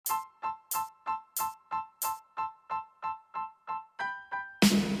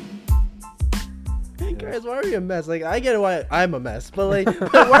this. Guys, why are we a mess? Like, I get why I'm a mess, but like,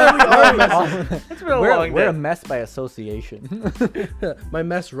 why are we all a mess? It's been a long We're day. a mess by association. My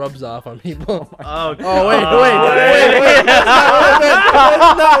mess rubs off on people. Oh, Oh, wait.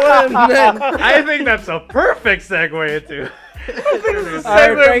 That's not what I meant. I think that's a perfect segue into.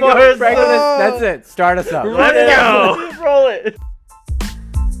 All right, Franco, that's it. Start us up. Let's go. Roll it.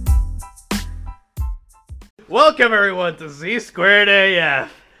 Welcome everyone to Z Squared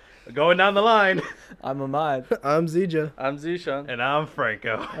AF. Going down the line, I'm Ahmad. I'm Zija. I'm Zishan. and I'm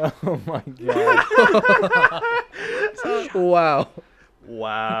Franco. Oh my god. Wow.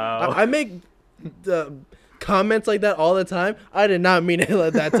 Wow. I make comments like that all the time. I did not mean it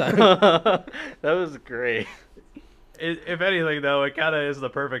at that time. That was great. If anything, though, it kind of is the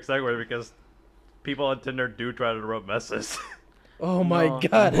perfect segue because people on Tinder do try to rub messes. Oh my No.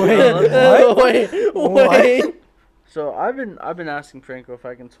 god. Wait, what? Wait. So I've been asking Franco if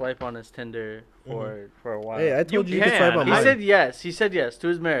I can swipe on his Tinder for a while. Hey, I told you, You you could swipe can. on he mine. said yes. He said yes to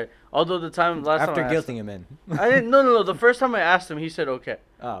his merit. Although the time last After time I asked guilting him in. him, I didn't. No. The first time I asked him, he said okay.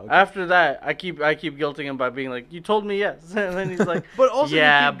 Oh, okay. After that, I keep guilting him by being like, "You told me yes," and then he's like, But also,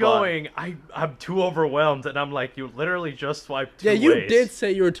 Yeah, you keep but- going. I'm too overwhelmed, and I'm like, you literally just swiped two Yeah, you ways. did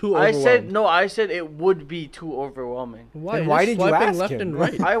say you were too "I overwhelmed. said no. I said it would be too overwhelming. Why? Then You're why just did you swiping ask left him? and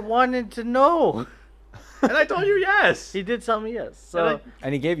right? I wanted to know." And I told you yes. He did tell me yes. And So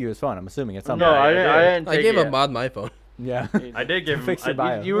And he gave you his phone, I'm assuming. It's no, something. Yeah, I I didn't. did. I didn't. I take gave it. Ahmad my phone. Yeah. I did give him. Fix your I,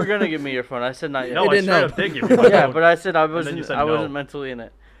 bio. You were gonna give me your phone. I said not yet. No, It I didn't straight help. up did give you my yeah, phone. but I said I then you wasn't. said I no. wasn't mentally in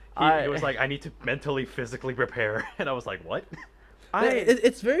it. He was like, I need to mentally, physically prepare, and I was like, what?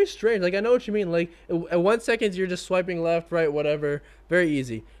 It's very strange. Like, I know what you mean. Like, at 1 second you're just swiping left, right, whatever, very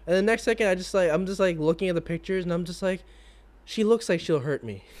easy. And the next second I'm just like looking at the pictures and I'm just like, she looks like she'll hurt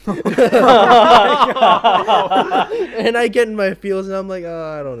me. And I get in my feels and I'm like,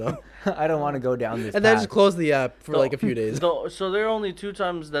 oh, I don't know. I don't want to go down this And then I path. just close the app for So- like a few days. So there are only 2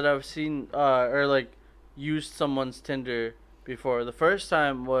 times that I've seen or like used someone's Tinder before. The first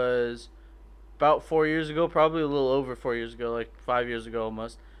time was about 4 years ago, probably a little over 4 years ago, like 5 years ago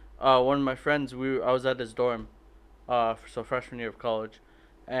almost. One of my friends, I was at his dorm, so freshman year of college,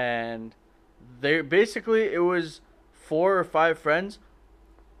 and they basically it was 4 or 5 friends,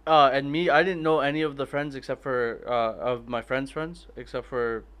 and me. I didn't know any of the friends except for of my friend's friends, except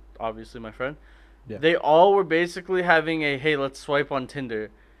for obviously my friend. Yeah. They all were basically having a hey, let's swipe on Tinder,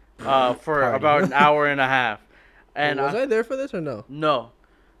 for Party. about an hour and a half, and was I there for this or no? no,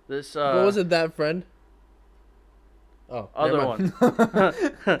 this What was it, that friend? Oh, other never one.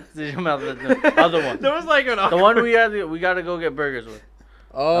 mind. The other one. There was like an The one we gotta go get burgers with.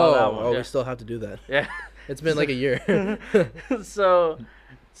 Oh, that one, oh, yeah. we still have to do that. Yeah. It's been like a year. so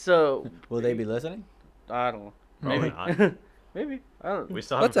Will they be listening? I don't know. Probably Maybe. not. Maybe. I don't. We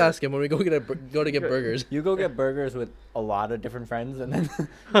still Let's haven't ask him when we go go to get burgers. You go get burgers with a lot of different friends, and then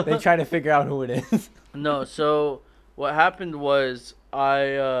they try to figure out who it is. No. So what happened was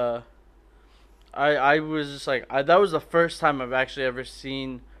I was just like that was the first time I've actually ever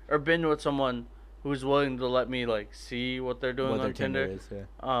seen or been with someone who's willing to let me like see what they're doing What their on Tinder. Tinder is,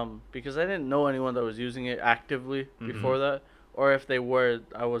 yeah. Because I didn't know anyone that was using it actively before that, or if they were,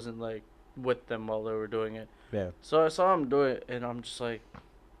 I wasn't like with them while they were doing it. Yeah. So I saw him do it, and I'm just like,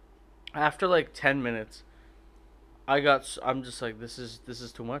 after like 10 minutes, I'm just like, this is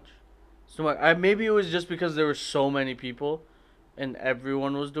too much. It's too much. Maybe it was just because there were so many people, and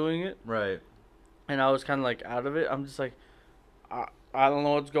everyone was doing it, Right. and I was kind of like out of it. I'm just like, I don't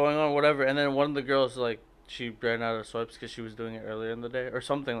know what's going on, whatever. And then one of the girls like she ran out of swipes because she was doing it earlier in the day or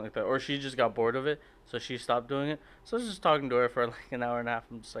something like that, or she just got bored of it, so she stopped doing it. So I was just talking to her for like an hour and a half.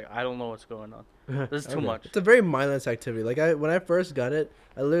 I'm just like, I don't know what's going on. This is too Okay. much. It's a very mindless activity. Like when I first got it,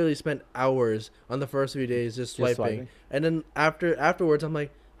 I literally spent hours on the first few days just swiping. And then afterwards, I'm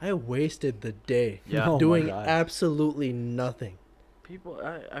like, I wasted the day Yeah. Oh my doing God. absolutely nothing. People,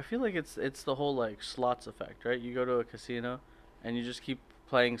 I feel like it's the whole like slots effect, right? You go to a casino, and you just keep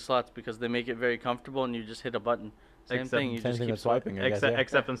playing slots because they make it very comfortable, and you just hit a button. Same Except- thing. You Same just thing keep with swiping, I guess, Except, yeah.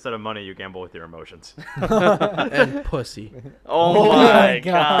 except instead of money, you gamble with your emotions. And pussy. Oh my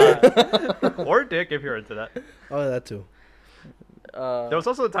god. Or dick, if you're into that. Oh, that too. There was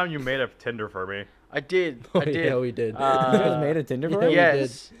also the time you made a Tinder for me. I did. Oh, I did. yeah, we did. You guys made a Tinder for Yeah,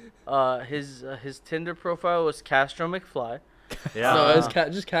 it? we Yes. His Tinder profile was Castro McFly. Yeah. No, it was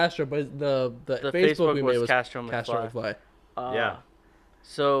just Castro, but the Facebook we made was Castro Castro McFly. McFly. Yeah.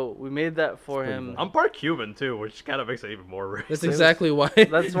 So we made that for pretty him. funny. I'm part Cuban too, which kind of makes it even more racist. That's exactly why.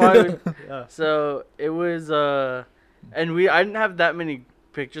 That's why. We, Yeah. So it was and I didn't have that many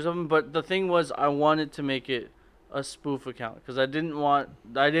pictures of him, but the thing was I wanted to make it a spoof account because I didn't want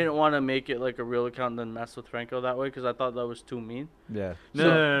to make it like a real account and then mess with Franco that way because I thought that was too mean. Yeah.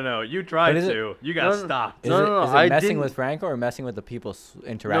 No. You tried But is it- to. You got No, no. stopped. Is No, it, no, no, is it I messing didn't- with Franco or messing with the people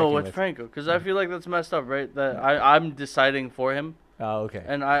interacting No, with with? Franco because I feel like that's messed up, right? That I'm deciding for him, Oh, okay.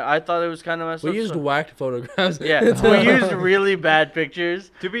 and I thought it was kind of messed We up. used so- whacked photographs. Yeah, we used really bad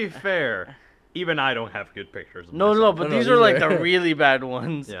pictures. To be fair, even I don't have good pictures. Of No, myself. but No, these these are like are- the really bad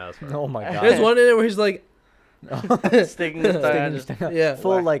ones. Yeah, that's fair. Oh my god. There's one in there where he's like, Sticking his thigh out. Sticking his- yeah.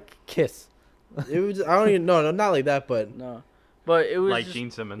 Full like kiss. It was. I don't even. No, not like that, but No, but it was Like just, Gene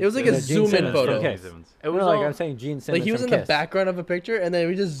Simmons. it was like Yeah, a Gene zoom in Simmons photo. from Gene Kiss. Simmons. it was No, like all- I'm saying Gene Simmons Like he was from in the Kiss. background of a picture, and then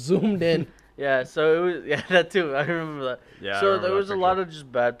we just zoomed in. yeah. So it was that too. I remember that. Yeah. I So remember there that was a picture. lot of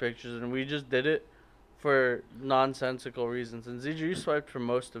just bad pictures, and we just did it for nonsensical reasons. And ZJ, you swiped for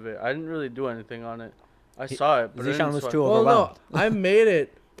most of it. I didn't really do anything on it. I saw it, but I Zishan didn't was swipe. too Well, no, overwhelmed. I made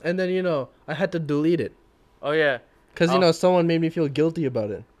it, and then I had to delete it Oh yeah, because Oh. someone made me feel guilty about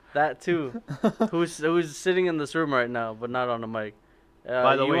it. that too. who's sitting in this room right now, but not on a mic.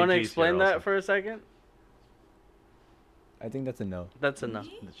 By the you way, want to G's explain here that also. for a second? I think that's a no. That's enough.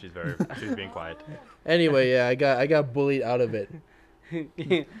 She's being quiet. Anyway, yeah, I got bullied out of it.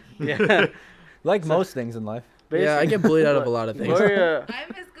 yeah. Like most things in life. Yeah, I get bullied out of a lot of things. Gloria,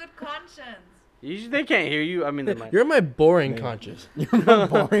 I'm his good conscience. they can't hear you. I mean, they might. You're my boring Maybe. conscience. You're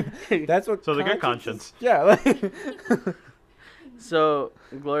boring. That's what. So the good conscience conscience. is- Yeah. Like, So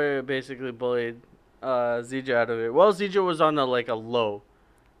Gloria basically bullied ZJ out of it. Well, ZJ was on a low,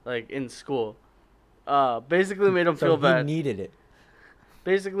 like in school. Basically made him so feel he bad. needed it.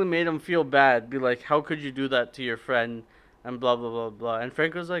 Basically made him feel bad. Be like, how could you do that to your friend? And blah blah blah blah. And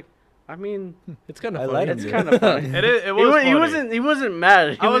Franco's like, I mean, It's kind I of let funny. him it's do kind of funny. It was funny. He wasn't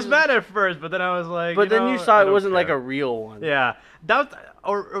mad. He I was mad at first, but then I was like. But then you saw I it don't wasn't like care. a real one. Yeah, that was,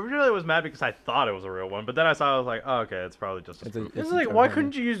 or originally I was mad because I thought it was a real one, but then I saw it, I was like, oh, okay, it's probably just a It's a- spoof. It's a like, joke, why man.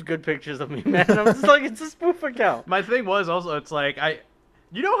 couldn't you use good pictures of me, man? I'm just like, it's a spoof account. My thing was also, it's like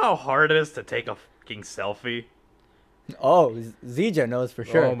you know how hard it is to take a fucking selfie. Oh, Zija knows for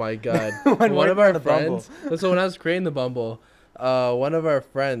sure. Oh my god. When One of working on our the Bumble. friends. So when I was creating the Bumble, one of our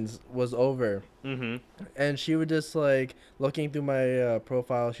friends was over, Mm-hmm. and she would just like looking through my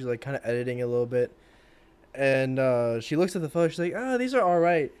profile. She's like kind of editing a little bit, and she looks at the photo. She's like, "Ah, these are all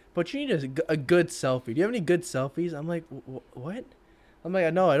right, but you need a good selfie. Do you have any good selfies?" I'm like, "What?" I'm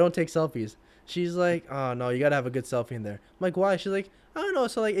like, "No, I don't take selfies." She's like, "Oh no, you gotta have a good selfie in there." I'm like, "Why?" She's like, "I don't know.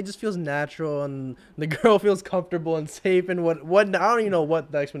 So like, it just feels natural, and the girl feels comfortable and safe, and what I don't even know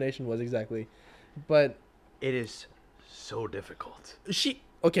what the explanation was exactly, but." It is so difficult.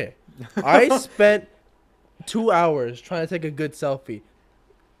 Okay, I spent 2 hours trying to take a good selfie.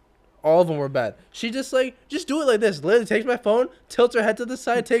 All of them were bad. She just do it like this. Literally takes my phone, tilts her head to the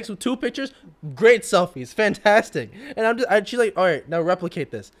side, takes 2 pictures, great selfies, fantastic. And she's like, all right, now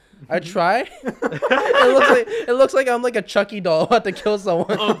replicate this. I try. it looks like I'm like a Chucky doll about to kill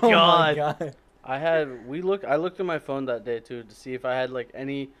someone. Oh Oh my god. god. I looked at my phone that day too to see if I had like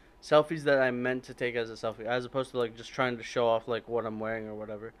any selfies that I meant to take as a selfie, as opposed to like just trying to show off like what I'm wearing or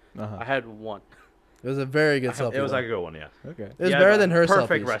whatever. Uh-huh. I had one. It was a very good selfie. It was though. like a good one, yeah. Okay. It was Yeah, better the than her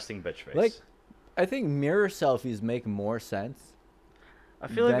perfect selfies. resting bitch face. Like, I think mirror selfies make more sense. I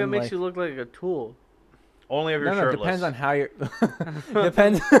feel like Then, that makes like- you look like a tool. only if you're No, shirtless. depends on how you're.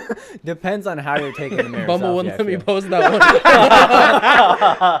 depends on how you're taking the mirror Bumble selfie, wouldn't I let me feel. post that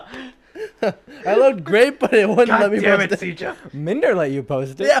one. I looked great, but it wouldn't God let me damn post it, it. CJ. Minder let you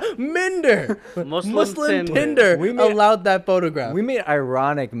post it. Yeah, Minder. Muslim Muslim Tinder. Tinder We made- allowed that photograph. We made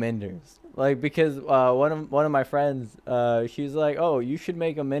ironic Minders. Like, because one of my friends, she's like, oh, you should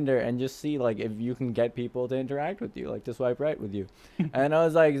make a Minder and just see like if you can get people to interact with you, like to swipe right with you. And I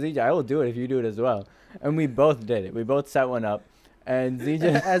was like, ZJ, I will do it if you do it as well. And we both did it. We both set one up. And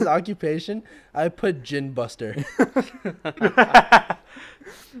ZJ, As occupation, I put Gin Buster.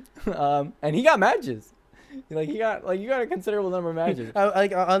 and he got matches. Like you got a considerable number of matches.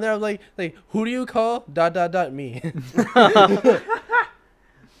 Like on there, I was like, who do you call? ... Me.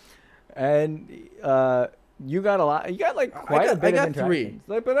 And you got a lot. You got like quite a bit I got of 3. interactions.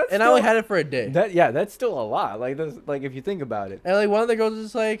 Like, but that's And I still, only had it for a day. that's still a lot. Like this, like if you think about it. And like one of the girls was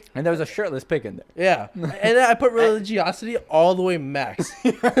just like, And there was a shirtless pic in there. yeah. And then I put religiosity all the way max.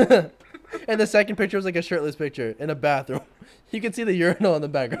 And the second picture was like a shirtless picture in a bathroom. You can see the urinal in the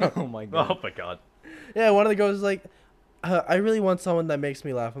background. Oh my god. Oh my god. Yeah, one of the girls was like, I really want someone that makes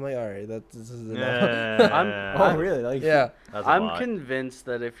me laugh. I'm like, all right, this is enough. Yeah. Oh really? Like Yeah. That's a I'm lot. convinced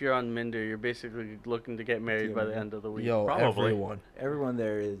that if you're on Minder, you're basically looking to get married by the end of the week. Yo, Probably. everyone. everyone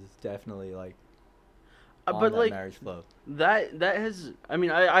there is definitely like on But that like marriage flow. that has. I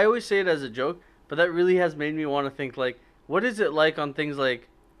mean, I always say it as a joke, but that really has made me want to think like, what is it like on things like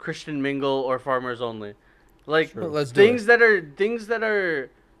Christian Mingle or Farmers Only, like True. Let's do things that are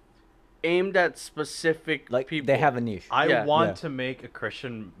aimed at specific Like people. they have a niche. I Yeah. want Yeah. to make a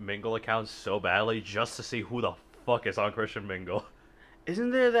Christian Mingle account so badly just to see who the fuck is on Christian Mingle.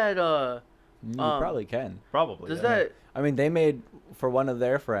 Isn't there that You Um, probably can. Probably. does yeah. that I mean, they made for one of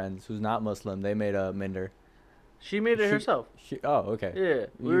their friends who's not Muslim. They made a Minder. she made it She- herself? Oh, okay. Yeah,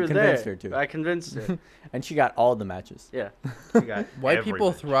 we You were convinced there. her to. I convinced her. And she got all the matches. Yeah. You got White every people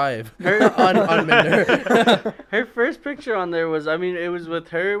match. thrive Her- on Minder. Her first picture on there was, I mean, it was with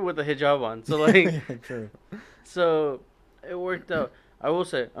her with a hijab on. So like, True. so it worked out. I will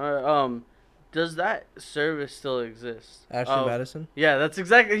say, does that service still exist? Ashley Oh, Madison. Yeah, that's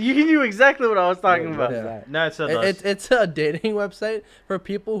exactly. You knew exactly what I was talking Wait, what about. is that? No, it still does. It's a dating website for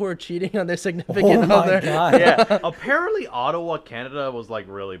people who are cheating on their significant Oh my other. god. Yeah. Apparently, Ottawa, Canada was like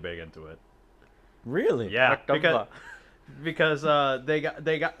really big into it. Really? Yeah, Ottawa. because they got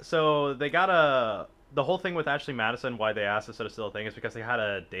the whole thing with Ashley Madison. Why they asked this to still a thing is because they had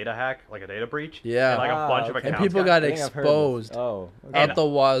a data hack, like a data breach. Yeah. and, like a bunch of okay. And accounts. people got I think I've heard of this. exposed. Oh. Okay. And- Out the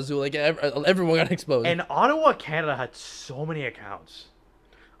wazoo, like everyone got exposed. And Ottawa, Canada had so many accounts.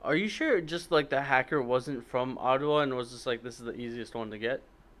 Are you sure just like the hacker wasn't from Ottawa and was just like, this is the easiest one to get?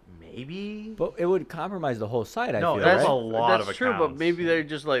 Maybe. But it would compromise the whole site. I No, feel, that's right? a lot That's of true, but accounts. maybe they're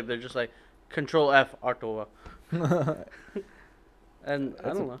just like Control F Ottawa, and I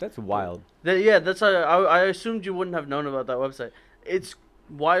that's, don't know. that's wild. Yeah, that's how I assumed you wouldn't have known about that website. It's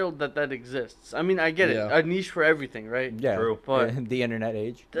wild that exists. I mean, I get Yeah. it, a niche for everything, right? Yeah. True. But the internet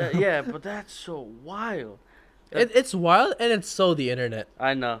age. yeah, but that's so wild. It's wild and it's so the internet.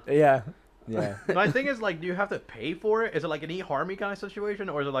 I know. Yeah. Yeah. My thing is like, do you have to pay for it? Is it like an eHarmony kind of situation,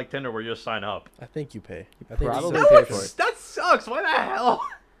 or is it like Tinder where you just sign up? I think you pay. I think Probably you pay pay for it. That sucks. Why the hell?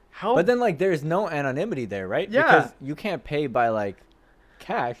 How But then, like, there's no anonymity there, right? Yeah. Because you can't pay by, like,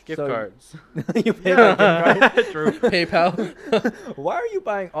 cash. gift so cards? you pay by gift card. True. PayPal, Why are you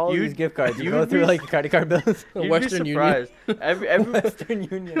buying all You'd- these gift cards? You you'd go through, be- like, credit card bills? You'd Western be Union. surprised. Every Western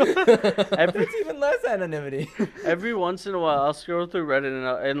Union. every It's even less anonymity. every once in a while, I'll scroll through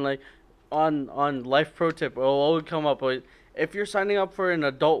Reddit and like on Life Pro Tip, it'll come up like, if you're signing up for an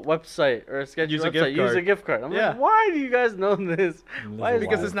adult website or a sketchy Use a website, gift use a card. gift card. I'm Yeah. like, why do you guys know this? Why is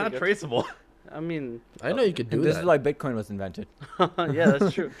Because wild. it's not traceable. I mean, I know you could do This that. is why Bitcoin was invented. yeah,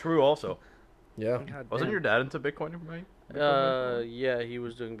 that's true. True. Also, yeah. God wasn't damn. your dad into Bitcoin, right? Yeah, he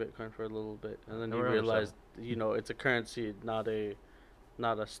was doing Bitcoin for a little bit, and then he Never understood. realized, it's a currency, not a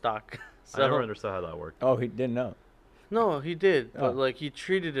stock. I never understood how that worked. Oh, he didn't know. No, he did, but Oh. like he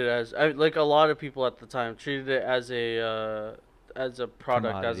treated it as like a lot of people at the time treated it as a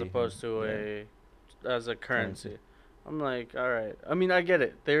product as Commodity, opposed to yeah. as a currency. I'm like, all right. I mean, I get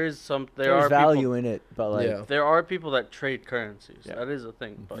it. There is there There's are value people, in it, but, like, Yeah. there are people that trade currencies. Yeah. That is a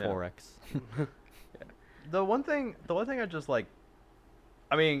thing. But Forex. The one thing I just like,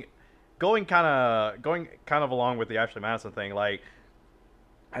 I mean, going kind of along with the Ashley Madison thing, like,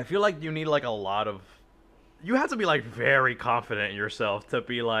 I feel like you need like a lot of, you have to be like very confident in yourself to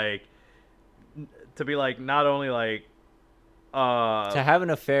be like not only like, To have an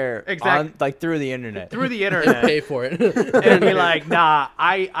affair Exact- like, through the internet. through the And internet pay for it. and be like, nah,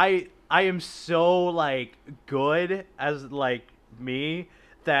 I am so like good as like me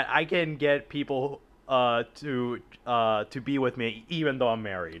that I can get people to be with me even though I'm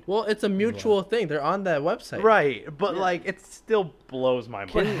married. Well, it's a mutual thing. They're on that website. Right, but Yeah. like it still blows my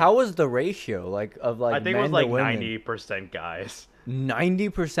But mind. how was the ratio, like, of, like, I think it men was to like women? 90% guys.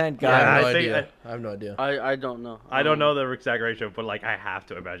 90% I guys. have no I think idea. I have no idea. I don't know. I don't know the exact ratio, but like I have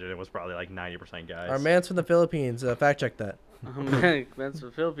to imagine it was probably like 90% guys. Our man's from the Philippines. Fact check that. That's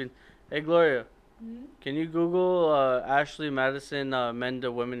the Philippines. Hey Gloria, can you Google Ashley Madison men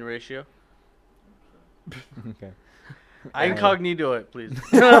to women ratio? Okay. Incognito it, please.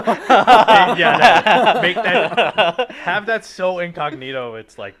 yeah, make that have that so incognito.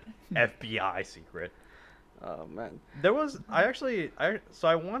 It's like FBI secret. Oh man. There was I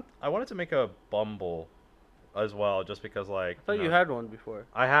wanted to make a Bumble as well, just because like I thought you had one before.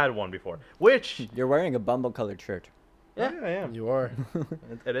 I had one before, which You're wearing a Bumble colored shirt. Yeah. I am. You are.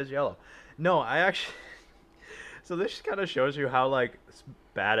 It is yellow. No, I actually. So this kind of shows you how like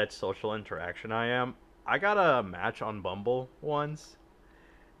bad at social interaction I am. I got a match on Bumble once.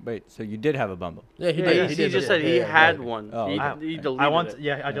 Wait, so you did have a Bumble? Yeah, he Yeah, did. he, did just before. said he Yeah, had yeah. one. Oh, he, okay. he deleted I want. it.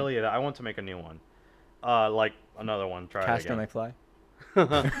 Yeah, I deleted it. I want to make a new one. Like another one. Try Castor it again. McFly?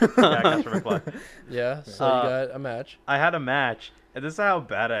 Yeah, Castor McFly. Yeah, so Uh, you got a match. I had a match, and this is how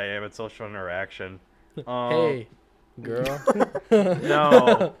bad I am at social interaction. Hey, girl.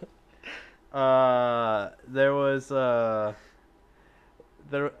 No. There was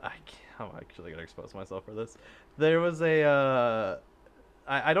there. I'm actually gonna expose myself for this. There was a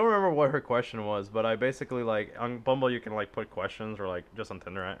I don't remember what her question was, but I basically like on Bumble you can like put questions or like just on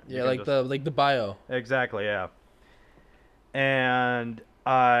Tinder. Right? You Yeah, can like just- the bio. Exactly, yeah. And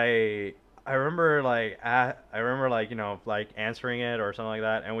I remember like you know like answering it or something like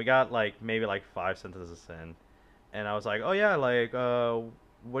that, and we got like maybe like 5 sentences in, and I was like, oh yeah, like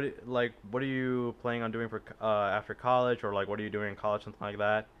what are you planning on doing for after college, or like what are you doing in college, something like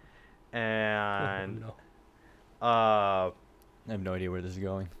that, and no. uh I have no idea where this is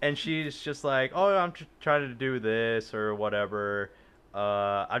going. and she's just like, oh, I'm trying to do this or whatever.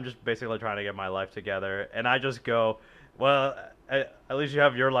 I'm just basically trying to get my life together. And I just go, well, at least you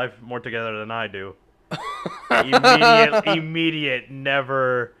have your life more together than I do. Immediate,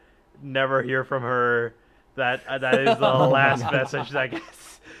 never hear from her. That is the last message I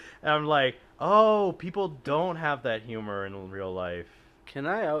guess. And I'm like, oh, people don't have that humor in real life. Can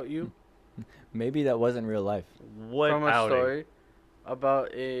I out you Maybe that wasn't real life. What from a outing? story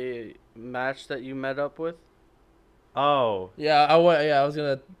about a match that you met up with? Oh. Yeah, I was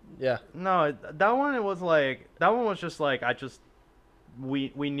gonna. Yeah. No, that one it was like that one was just like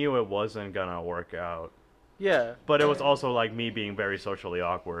we knew it wasn't gonna work out, Yeah. but it was also like me being very socially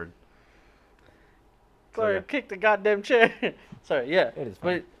awkward. So, Sorry, yeah. kick the goddamn chair. Sorry, yeah. It is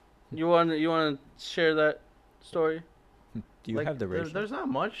fine. But you want to share that story? Do you Like, have the ratio? there's not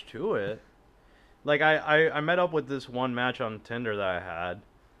much to it. Like I met up with this one match on Tinder that I had.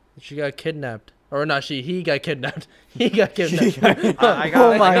 She got kidnapped. Or not she, he got kidnapped. He got kidnapped. I got,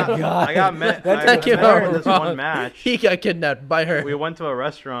 Oh my I got, God. I got met. That I came met her out in this wrong. one match. He got kidnapped by her. We went to a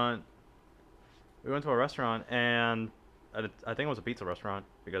restaurant. And I think it was a pizza restaurant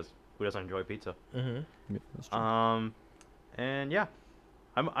because who doesn't enjoy pizza? Mm-hmm. Yeah, that's true. And yeah,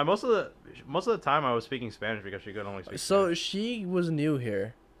 I most of the time I was speaking Spanish because she could only speak. So Spanish. she was new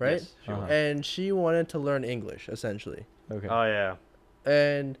here, right? Yes, she Uh-huh. was. And she wanted to learn English, essentially. Okay. Oh yeah.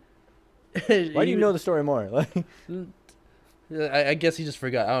 And Why do you know the story more? Like, I guess he just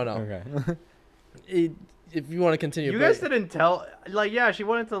forgot. I don't know. okay. If you want to continue, You but- guys didn't tell. Like yeah, she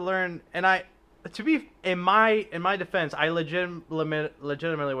wanted to learn, and to be in my defense, I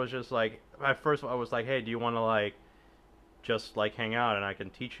legitimately was just like at first I was like, hey, do you want to like just like hang out and I can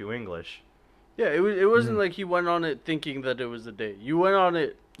teach you English? Yeah, it wasn't Mhm. like he went on it thinking that it was a date. You went on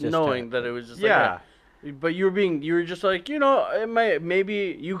it Just knowing to- that it was just Yeah. like but you were just like, you know,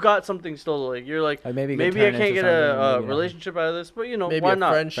 maybe you got something still, like you're like Like maybe maybe I can't get a relationship out of this, but you know, maybe why a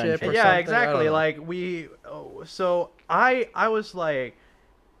not? friendship, Friendship. or Yeah, something. I exactly. don't know. Like so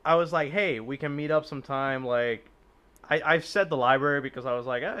I was like, hey, we can meet up sometime. Like, I've said the library because I was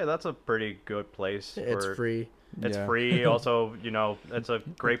like, hey, that's a pretty good place. It's for, free. It's Yeah. free. Also, you know, it's a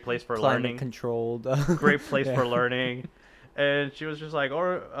great place for Climate learning. controlled. Great place Yeah. for learning. And she was just like,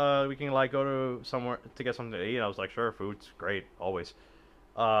 or we can like go to somewhere to get something to eat. I was like, sure, food's great, always.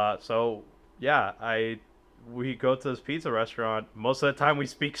 So yeah, we go to this pizza restaurant. Most of the time we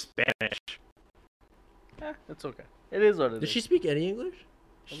speak Spanish. It's okay. It is what it is. Did she speak any English?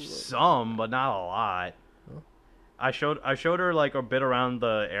 Some, but not a lot. Oh. I showed her like a bit around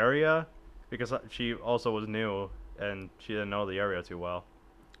the area because she also was new and she didn't know the area too well.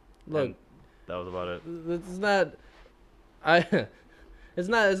 Look, And that was about it. it's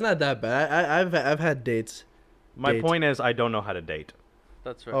not. It's not that bad. I've had dates. My Date. point is I don't know how to date.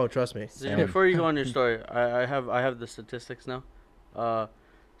 That's right. Oh, trust me. So Same. before you go on your story, I have the statistics now.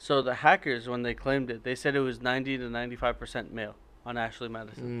 So the hackers, when they claimed it, they said it was 90 to 95% male on Ashley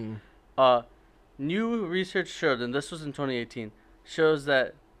Madison. New research showed, and this was in 2018, shows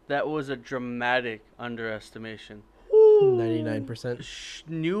that was a dramatic underestimation. 99%.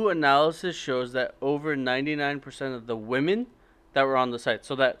 New analysis shows that over 99% of the women that were on the site,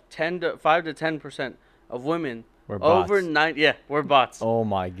 so that 5 to 10% of women, We're bots. over 9, were bots. Oh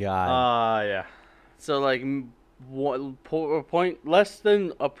my god. Yeah. So like point less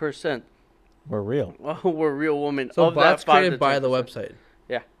than a percent We're real. were real women. So of bots that 5 created to by the 10%. website.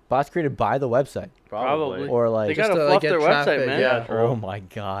 Bots created by the website. Probably. Or They like Just gotta to, fluff like, get their traffic, website, man. yeah. oh my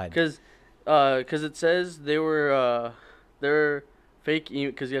god. Because it says they were they're fake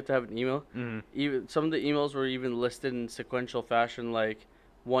because you have to have an email. Mhm. Even some of the emails were even listed in sequential fashion, like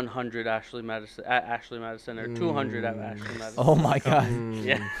 100 Ashley Madison at Ashley Madison or 200 at Ashley Madison. Oh my god.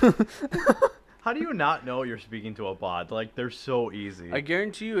 Yeah, How do you not know you're speaking to a bot? Like they're so easy. I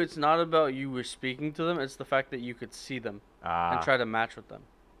guarantee you, it's not about you were speaking to them. It's the fact that you could see them and try to match with them.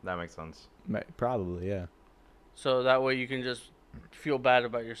 That makes sense. Probably, yeah. So that way you can just feel bad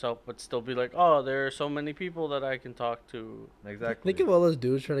about yourself, but still be like, oh, there are so many people that I can talk to. Exactly. Think of all those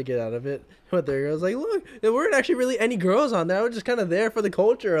dudes trying to get out of it with their girls. Like, look, there weren't actually really any girls on there. I was just kind of there for the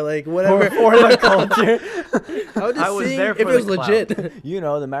culture, or like whatever. For the culture. I was just I was seeing there if for it the was clout. legit. You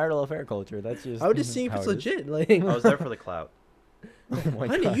know, the marital affair culture. That's just. I was just seeing if how it's it is. legit. Like, I was there for the clout. Oh my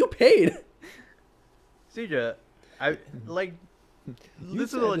honey, God. you paid. CJ, I like. You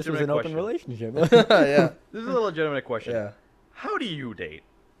This is said a this was legitimate an open question. relationship. Yeah, This is a legitimate question. yeah. How do you date?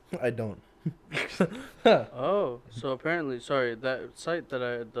 I don't. Oh, so apparently, sorry,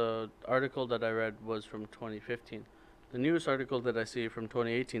 the article that I read was from 2015. The newest article that I see from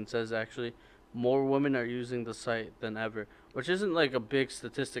 2018 says actually more women are using the site than ever, which isn't like a big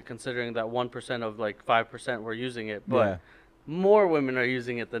statistic considering that 1% of like 5% were using it, but Yeah. more women are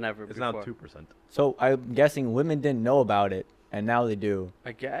using it than ever It's before. not 2%. So I'm guessing women didn't know about it, and now they do,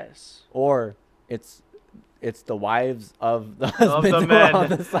 I guess. or it's the wives of the husbands who are men. on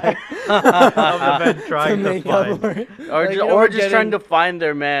the site Of the men trying to make up find. for it. Or, Like, ju- you know, or we're just trying getting- to find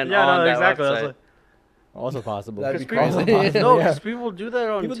their man Yeah, on no, that exactly. website. That's like, Also possible. That'd be Also crazy. possible. No, Yeah. because people do that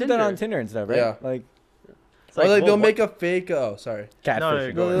on People do Tinder. that on Tinder and stuff, right? Yeah. Like it's Or like whoa, they'll what- make a fake. Oh, sorry.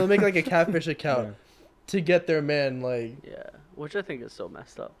 catfish. Go ahead. They'll make like a catfish account Yeah. to get their man. Like, Yeah, which I think is so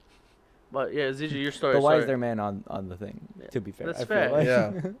messed up. But yeah, Ziji, your story. But why sorry. is their man on the thing? Yeah. To be fair, That's I feel fair. like.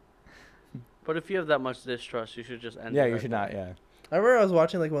 Yeah. But if you have that much distrust, you should just end. Yeah, it you right should there. not. Yeah. I remember I was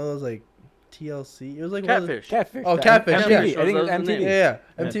watching like one of those like TLC. It was like one of Catfish. Catfish. Oh, the Catfish, MTV. yeah. I think it was That was the MTV. name. yeah,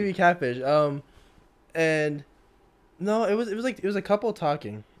 Yeah. MTV Catfish. And no, it was a couple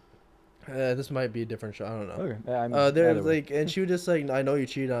talking. This might be a different show. I don't know. Okay. Yeah, I'm, There either was way. like, and she was just like, I know you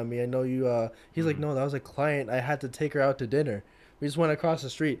cheated on me. I know you. He's like, Mhm. no, that was a client. I had to take her out to dinner. We just went across the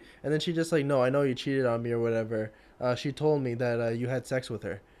street, and then she just like, no, I know you cheated on me or whatever. She told me that you had sex with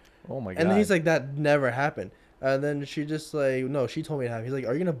her, Oh my god. and then he's like, that never happened. And then she just like, no, she told me it happened. He's like,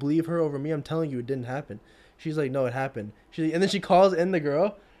 are you gonna believe her over me? I'm telling you, it didn't happen. She's like, no, it happened. And then she calls in the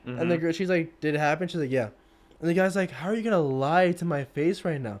girl, and the Mhm. girl, she's like, did it happen? She's like, yeah. And the guy's like, how are you gonna lie to my face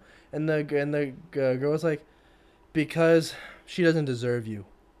right now? And the girl was like, because she doesn't deserve you.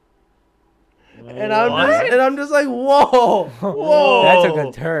 And I'm just like, whoa, whoa. that took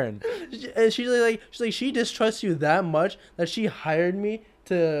a turn. And she's like, she distrusts you that much that she hired me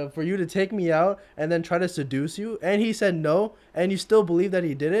for you to take me out and then try to seduce you. And he said no, and you still believe that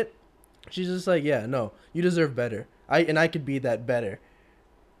he did it. She's just like, yeah, no, you deserve better. I could be that better.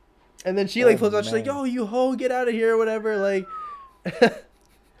 And then she like Oh, flips out. She's like, man. yo, you hoe, get out of here or whatever. Like,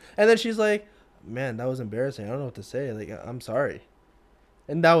 and then she's like, man, that was embarrassing. I don't know what to say. Like, I'm sorry.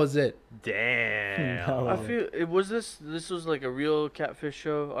 And that was it. Damn. No. I feel it was this. This was like a real catfish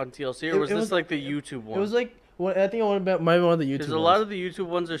show on TLC, or It- was it this was- like the YouTube one? It was like, I think might be one of the YouTube Because a ones. lot of the YouTube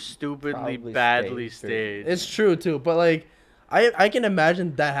ones are stupidly Probably badly staged, staged. It's true too, but like, I can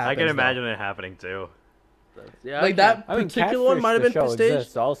imagine that happens. I can though. imagine it happening too. Yeah, like I that I mean, particular one Catfish, might have the been show staged,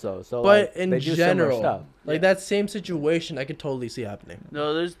 exists also. So, but like, in they do similar general, stuff. like Yeah. that same situation, I could totally see happening.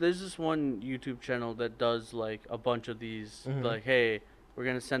 No, there's this one YouTube channel that does like a bunch of these. Mhm. Like, hey, we're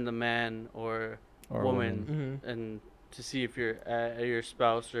gonna send a man or Or a woman, Mm-hmm. and to see if your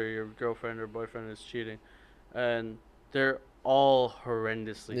spouse or your girlfriend or boyfriend is cheating, and they're all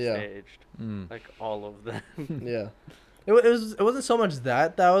horrendously Yeah. staged, Mm. like all of them. Yeah, it wasn't so much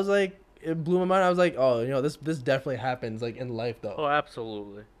that was like it blew my mind. I was like, oh, this definitely happens like in life though. Oh,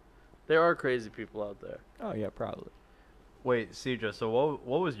 absolutely. There are crazy people out there. Oh yeah, probably. Wait, CJ, so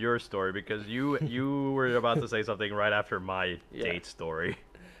what was your story? Because you were about to say something right after my Yeah. date story.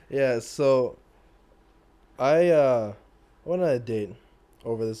 Yeah, so I went on a date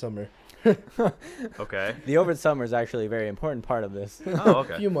over the summer. Okay. The over summer is actually a very important part of this. Oh, A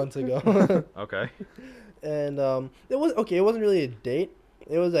okay. few months ago. Okay. And it wasn't really a date.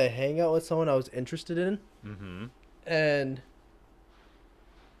 It was a hangout with someone I was interested in. Mm-hmm. And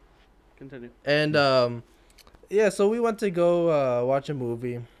Continue. yeah, so we went to go watch a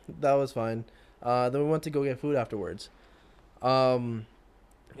movie. That was fine. Then we went to go get food afterwards. And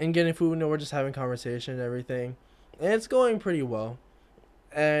getting food, we're just having conversation and everything. And it's going pretty well.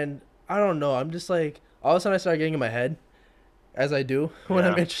 And I don't know, I'm just like, all of a sudden I start getting in my head, as I do when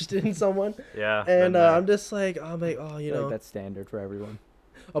I'm Yeah. interested in someone. Yeah. And been there. I'm just like, oh, I you feel know. like that's standard for everyone.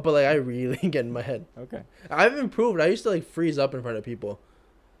 Oh, but like I really get in my head. Okay. I've improved. I used to like freeze up in front of people.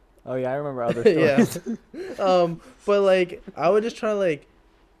 Oh yeah, I remember other Yeah. stories. But like I would just try to like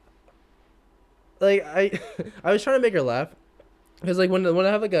I I was trying to make her laugh, because like when I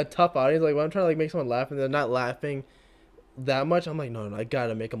have like a tough audience, like when I'm trying to like make someone laugh and they're not laughing that much, I'm like, no, I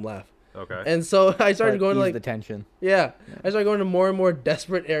gotta make them laugh. Okay. And so I started Like, going to ease like the tension. yeah, I started going to more and more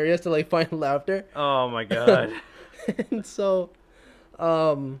desperate areas to like find laughter. Oh my god. And so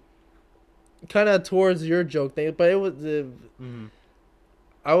kind of towards your joke thing, but it was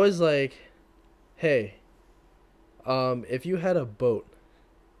I was like, hey, if you had a boat,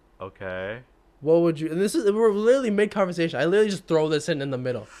 Okay. what would you? And this is, we're literally mid conversation. I literally just throw this in the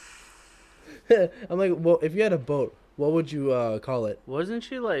middle. I'm like, well, if you had a boat, what would you call it? Wasn't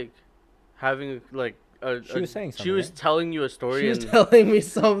she like having like She was saying She something, was right? telling you a story. She was and telling me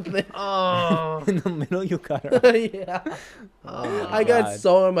something. Oh. In the middle, you cut her off. Yeah. Oh, I got God.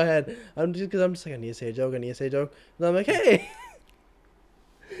 so in my head. I'm just like, I need to say a joke. I need to say a joke. And I'm like, hey.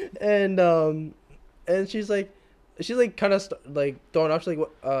 and she's like kind of like throwing off. She's like,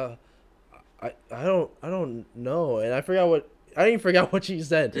 what? I don't know. And I didn't even forget what she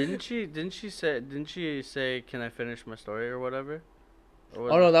said. Didn't she say can I finish my story or whatever? Or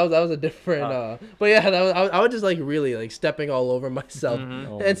was Oh no, it- that was a different. Oh. But yeah, I was just like really like stepping all over myself Mhm.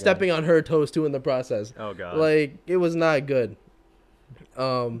 Oh my and God. stepping on her toes too in the process. Oh god. Like it was not good.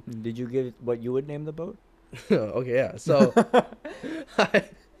 Did you give it what you would name the boat? Okay, yeah. So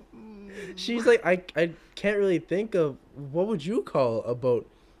she's like, I can't really think of what would you call a boat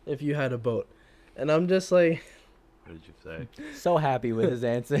if you had a boat, and I'm just like, What did you say? So happy with his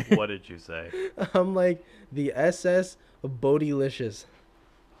answer. What did you say? I'm like the SS Boatylicious.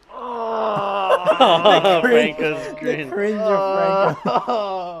 Oh, Franco's The grin. cringe of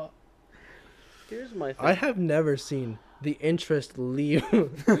Franco. Here's my thing. I have never seen the interest leave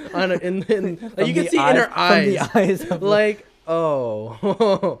on in like, From you can the see in her from the eyes, eyes of like,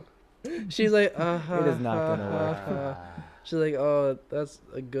 oh. She's like, it is not gonna work. She's like, oh, that's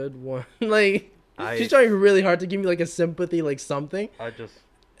a good one. Like, I- she's trying really hard to give me like a sympathy, like something. I just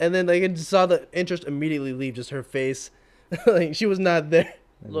And then like I just saw the interest immediately leave, just her face, like she was not there.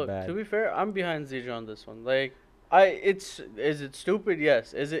 That's Look, bad. to be fair, I'm behind Zidra on this one. Like, is it stupid?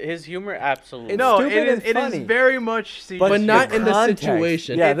 Yes. Is it his humor? Absolutely. No, no, stupid and it is funny. very much But not in the context-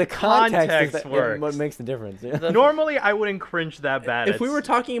 situation. Yeah, It- the context, is context what works. makes the difference. Yeah. Normally, I wouldn't cringe that bad. If we were It's-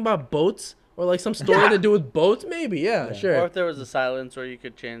 talking about boats or like some story Yeah. to do with boats, maybe yeah, Yeah. sure. Or if there was a silence where you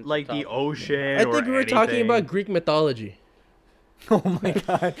could change like the topic. ocean, I think or we were talking anything. about Greek mythology. Oh my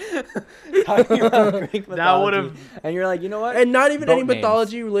god. Talking about Greek mythology. That would've- And you're like, you know what? And not even Boat any names.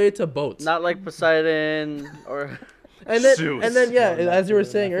 mythology related to boats. Not like Poseidon or. And then, Zeus. and then yeah, No, as you were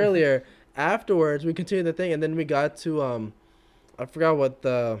nothing, saying nothing. earlier, afterwards we continued the thing, and then we got to I forgot what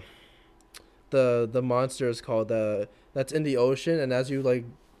the monster is called. That's in the ocean, and as you like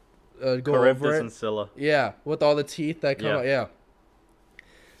go Charybdis over it, and Scylla. yeah, with all the teeth that come Yeah. out, yeah,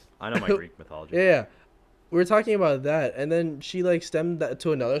 I know my Greek mythology. yeah. We were talking about that, and then she like stemmed that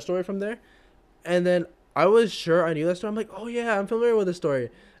to another story from there, and then I was sure I knew that story. I'm like, oh yeah, I'm familiar with the story.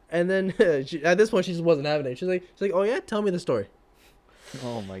 And then at this point, she just wasn't having it. She's like, oh yeah, tell me the story.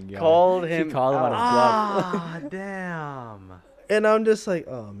 Oh my god. Called She him called him on his bluff. Ah, damn. And I'm just like,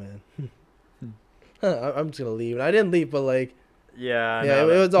 oh man, I'm just gonna leave. And I didn't leave, but like, Yeah. yeah, no,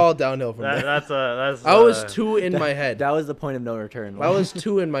 it was all downhill from that, there. that's. I was two in my head. That was the point of no return. I was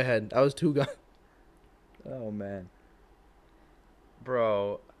two in my head. I was two gone. Oh man.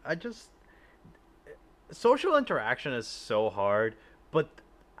 Bro, social interaction is so hard, but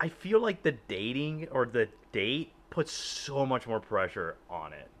I feel like the dating or the date puts so much more pressure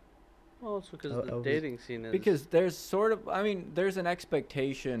on it. Well, it's because I the was- dating scene is. Because there's sort of, I mean, there's an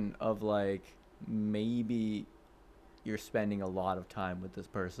expectation of like maybe you're spending a lot of time with this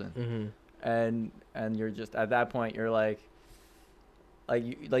person, and you're just at that point you're like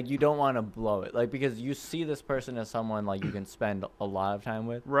you don't want to blow it, like, because you see this person as someone like you can spend a lot of time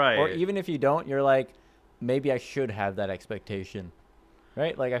with, Right. or even if you don't, you're like, maybe I should have that expectation,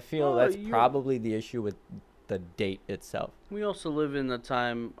 right? Like I feel Well, that's probably the issue with the date itself. We also live in a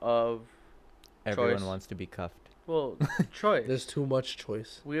time of, Everyone Choice. wants to be cuffed. well, choice. There's too much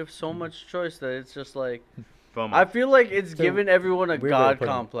choice. We have so much choice that it's just like FOMO. I feel like it's So, given everyone a weird way of god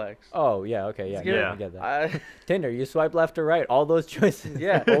putting it. complex. Oh yeah, okay, yeah, It's yeah, given- I get that. I, Tinder, you swipe left or right, all those choices.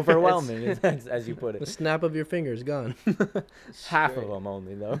 Yeah, Overwhelming, as you put The it. snap of your fingers, gone. Half of straight. them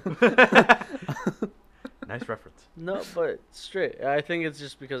only though. Nice reference. No, but straight. I think it's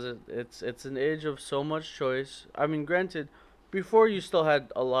just because it's an age of so much choice. I mean, granted, before you still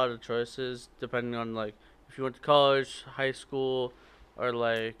had a lot of choices, depending on like if you went to college, high school, or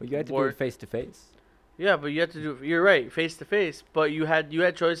like But you had to do work. it face to face. Yeah, but you had to do. You're right, face to face. But you had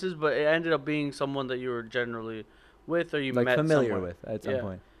choices, but it ended up being someone that you were generally with or you Like met familiar somewhere. with at some Yeah.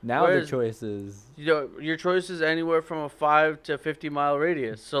 point. Now Whereas- the choice is your choice is anywhere from a 5 to 50-mile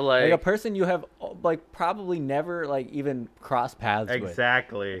radius. So like like, a person you have like probably never like even crossed paths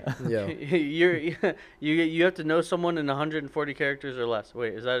Exactly. Yeah. you have to know someone in 140 characters or less.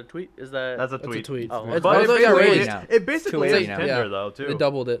 Wait, is that a tweet? Is that That's a That's a tweet. tweet. Oh, It's- well. I But thought it you were basically, raised. now. it basically It's is 280 Tinder now. though They too.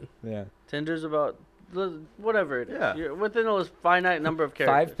 doubled it. with. Yeah. Tinder's about whatever it is. Yeah. You're within a finite number of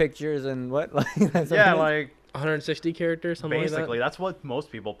characters. 5 pictures and what? Like that's what Yeah, it is? like 160 characters, something basically like that's what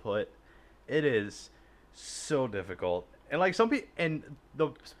most people put. It is so difficult, and like some people, and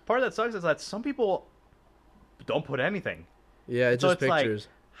the part that sucks is that some people don't put anything. that. Yeah, it's So just it's like, pictures.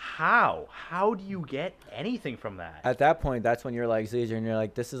 How do you get anything from that? At that point, that's when you're like Caesar, and you're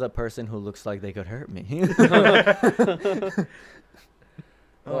like, this is a person who looks like they could hurt me.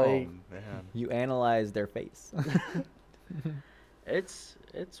 Oh Like- man. You analyze their face. It's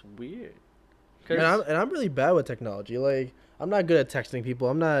weird. And I'm really bad with technology. Like, I'm not good at texting people.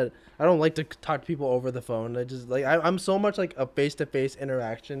 I don't like to talk to people over the phone. I just like I'm so much like a face-to-face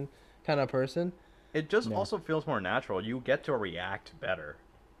interaction kind of person. It just Yeah. also feels more natural. You get to react better.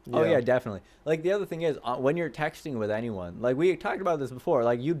 Oh yeah, definitely. Like the other thing is when you're texting with anyone, like we talked about this before,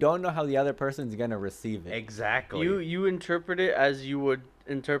 like you don't know how the other person's gonna receive it. Exactly. you interpret it as you would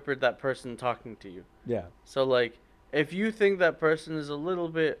interpret that person talking to you. Yeah. So like, if you think that person is a little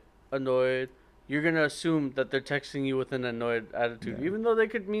bit annoyed, you're gonna assume that they're texting you with an annoyed attitude, Yeah. even though they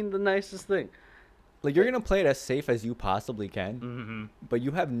could mean the nicest thing. Like you're gonna play it as safe as you possibly can, Mm-hmm. but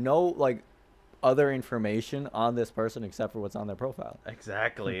you have no like other information on this person except for what's on their profile.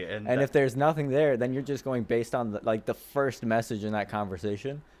 Exactly. And And if there's nothing there, then you're just going based on the first message in that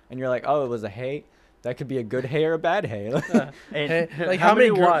conversation, and you're like, oh, it was a hey. That could be a good hey or a bad hey. Hey, like How how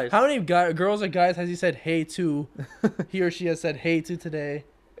many many whys? how many girls or guys has he said hey to? He or she has said hey to today.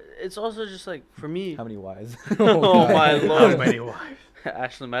 It's also just like, for me. How many Y's? Oh God. my how lord. many wives?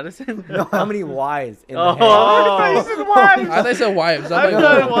 Ashley Madison. No, how many Y's in the Oh. hey? I said wives. I thought I said wives. I'm I've like,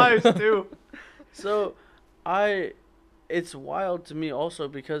 done whoa. wives too. So, it's wild to me also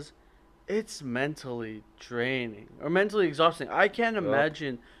because it's mentally draining or mentally exhausting. I can't Yup.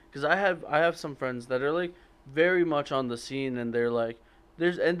 imagine, because I have some friends that are like very much on the scene, and they're like,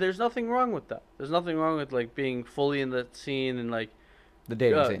 there's nothing wrong with that. There's nothing wrong with like being fully in the scene and like The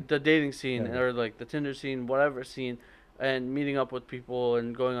dating scene. the dating scene Yeah. or like the Tinder scene, whatever scene, and meeting up with people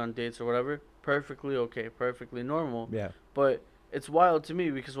and going on dates or whatever. Perfectly okay, perfectly normal. Yeah. But it's wild to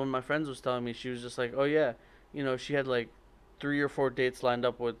me because when my friends was telling me, she was just like, oh yeah, you know, she had like 3 or 4 dates lined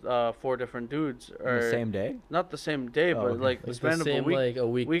up with 4 different dudes, On or the same day? not the same day, Oh, but okay. like the Like span the of a same week, like a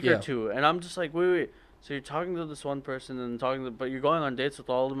week, or two. And I'm just like, wait. So you're talking to this one person and but you're going on dates with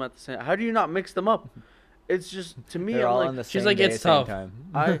all of them at the same. How do you not mix them up? It's just, to me, They're I'm all like, on the she's same like, day, it's same tough. time.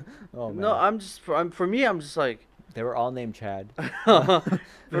 I Oh man. no, I'm just for me, I'm just like. They were all named Chad.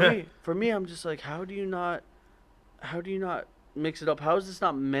 For me, I'm just like, how do you not mix it up? How is this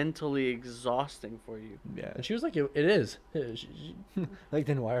not mentally exhausting for you? Yeah. And she was like, it is. Like,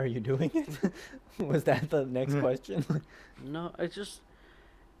 then why are you doing it? Was that the next question? No,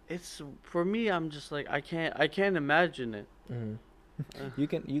 it's for me. I'm just like, I can't imagine it. Mhm.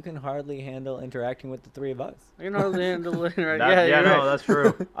 You can hardly handle interacting with the 3 of us. I can hardly handle it. Right? That- Yeah, no, you're right. that's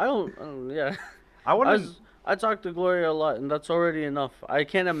true. I don't. Yeah, I want to. I talk to Gloria a lot, and that's already enough. I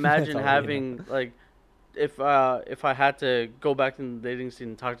can't imagine already having like, if I had to go back in the dating scene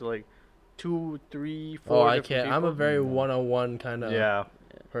and talk to like 2, 3, 4. Oh, I different can't. I'm a people. very No. one-on-one kind of Yeah.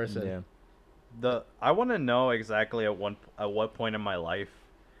 person. Yeah. I want to know exactly at what point in my life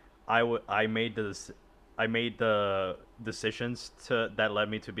I made the decisions that led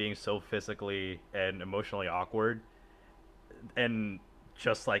me to being so physically and emotionally awkward, and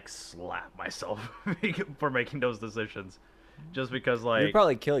just like slap myself for making those decisions, just because like You'd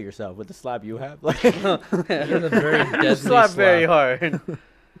probably kill yourself with the slap you have. Like, He has a very deadly slap very slap. hard.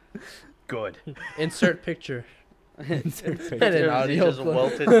 good. Insert picture. insert And picture. an He audio just clip.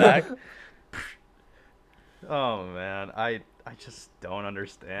 welted back. Oh man, I just don't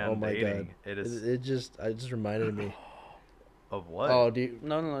understand Oh my dating. God. It is It just reminded me. of what? Oh, do you,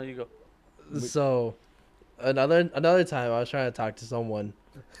 No, you go. so another time I was trying to talk to someone.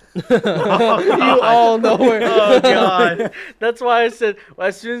 Oh, You God. all know where. Oh god. That's why I said,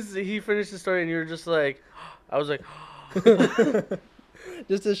 as soon as he finished the story and you were just like, I was like,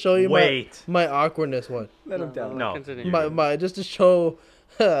 Just to show you Wait. my awkwardness. What? Let him tell. No. continue. You- My just to show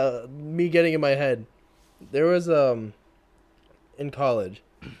me getting in my head. There was in college.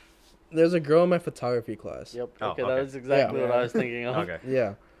 There's a girl in my photography class. Yep. Oh, Okay, okay. that was exactly Yeah. what I was thinking of. Okay.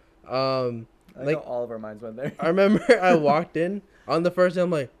 Yeah. I Like- know all of our minds went there. I remember I walked in on the first day.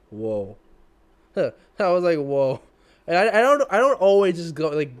 I'm like, whoa. I was like, whoa. And I don't always just go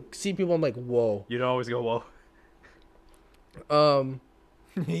like see people. I'm like, whoa. You don't always go whoa.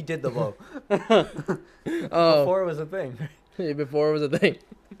 He did the blow. Um, Before it was a thing. before it was a thing.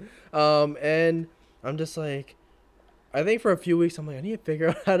 And I'm just like, I think for a few weeks I'm like, I need to figure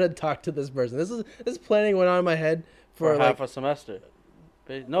out how to talk to this person. This planning went on in my head For for like half a semester.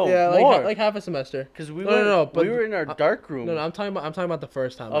 No, yeah, more. like half a semester. Because we No, we were in our dark room. No, I'm talking about the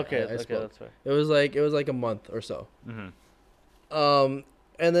first time. Okay, I okay, spoke. that's right. It was like a month or so. Mm-hmm.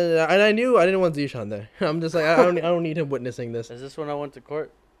 And then and I knew I didn't want Zishan there. I'm just like I don't need him witnessing this. Is this when I went to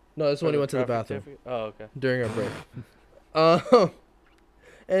court? No, this is when For he went to the traffic bathroom ticket? Oh, okay. during our break.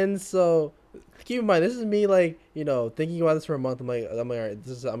 And so keep in mind this is me like thinking about this for a month. I'm like all right,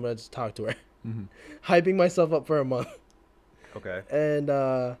 I'm gonna just talk to her, hyping myself up for a month. Okay. And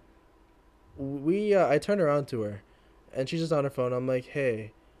I turned around to her, and she's just on her phone. I'm like,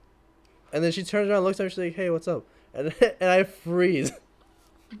 hey, and then she turns around, and looks at me, she's like, hey, what's up? And I freeze.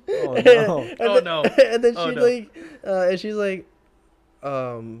 Oh no. Oh, no. And then Oh, she no. and she's like,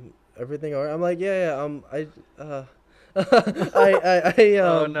 everything alright? I'm like, yeah,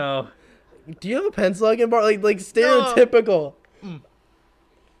 Oh no. do you have a pencil I can borrow? Like stereotypical.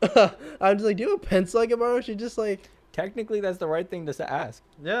 I'm just like, do you have a pencil I can borrow? She just like, Technically, that's the right thing to ask.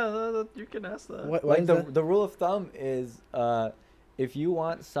 Yeah, you can ask that. what? Like Is the that? the rule of thumb is, if you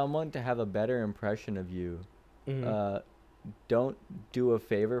want someone to have a better impression of you, Mhm. don't do a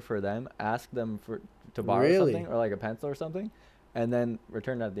favor for them. Ask them to borrow Really? something or like a pencil or something, and then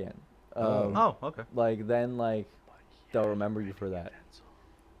return it at the end. Oh. Oh, okay. Like then they'll remember you for that.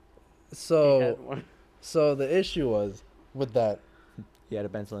 He So had one. so the issue was with that. He had a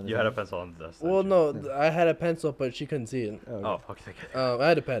pencil in his You had a hand. pencil on the desk. Well, didn't you? no, I had a pencil, but she couldn't see it. Oh, okay. Oh, okay. Okay. I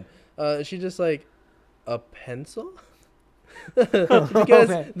had a pen. She just like, a pencil? Because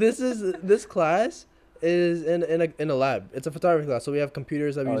man. this class is in a lab. It's a photography class, so we have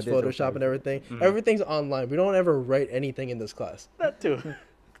computers that we Oh, use digital Photoshop and photography. everything. Mhm. Everything's online. We don't ever write anything in this class. That too.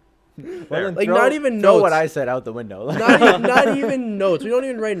 Well, Fair. then Like, throw- not even throw what notes. I said out the window. Not even notes. We don't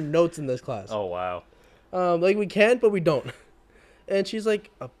even write notes in this class. Oh wow. Like we can, but we don't. And she's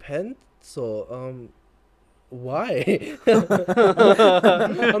like, a pencil? Why?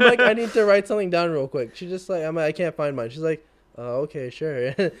 I'm like, I need to write something down real quick. She's just like, I can't find mine. She's like, okay,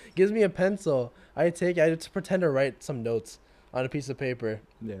 sure. Gives me a pencil. I just pretend to write some notes on a piece of paper.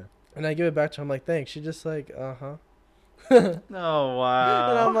 Yeah. And I give it back to her. I'm like, thanks. She's just like, uh-huh. Oh wow.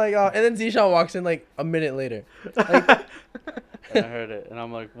 And I'm like, oh. And then Zishan walks in like a minute later. Like, I heard it, and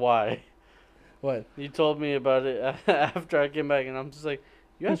I'm like, why? what? You told me about it after I came back, and I'm just like,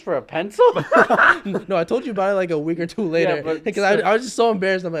 you asked for a pencil? No, I told you about it like a week or two later. but Because still- I was just so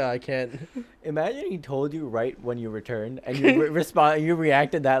embarrassed. I'm like, I can't. Imagine he told you right when you returned, and you you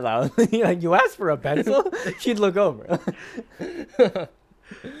reacted that loudly. Like you asked for a pencil, she'd look over.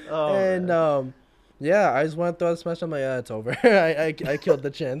 Oh, And man. yeah, I just went through the semester. I'm like, yeah, it's over. I killed the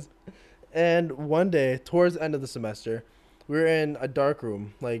chance. And one day, towards the end of the semester, we were in a dark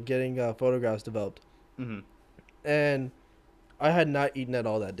room, like getting photographs developed. Mhm. And I had not eaten at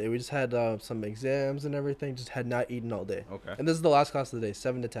all that day. We just had some exams and everything. Just had not eaten all day. Okay. And this is the last class of the day,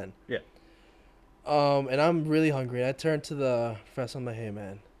 7 to 10. Yeah. And I'm really hungry. I turned to the professor. I'm like, hey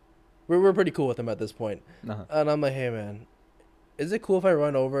man, we're pretty cool with him at this point. Uh-huh. And I'm like, hey man, is it cool if I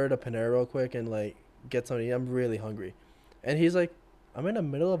run over to Panera real quick and like get something to eat? I'm really hungry. And he's like, I'm in the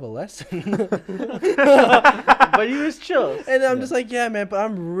middle of a lesson. But he was chill. And I'm Yeah. just like, yeah, man, but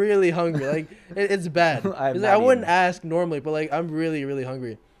I'm really hungry. Like, it's bad. I'm He's like, I not wouldn't eating. ask normally, but like, I'm really, really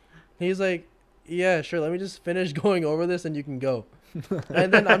hungry. He's like, yeah, sure. Let me just finish going over this and you can go.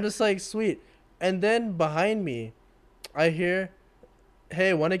 And then I'm just like, sweet. And then behind me, I hear,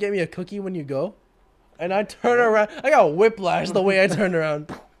 hey, want to get me a cookie when you go? And I turn around. I got whiplash the way I turned around.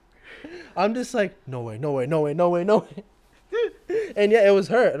 I'm just like, no way, no way, no way, no way, no way. And yeah, it was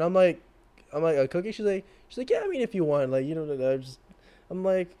her. And I'm like, a cookie? She's like, yeah, I mean, if you want, like, you know, I'm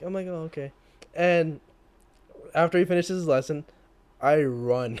like, oh, okay. And after he finishes his lesson, I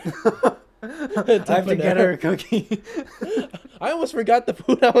run. I have to get her a cookie. I almost forgot the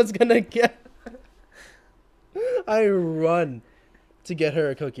food I was gonna get. I run to get her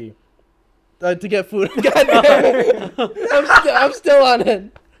a cookie. To get food. God damn it. I'm still on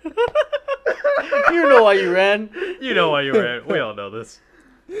it. You know why you ran. You know why you were at. We all know this.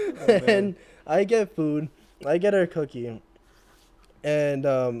 And I get food. I get her a cookie. And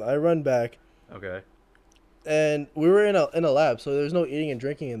I run back. Okay. And we were in a lab, so there's no eating and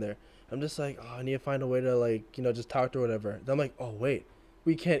drinking in there. I'm just like, oh, I need to find a way to, like, you know, just talk to her or whatever. Then I'm like, oh, wait,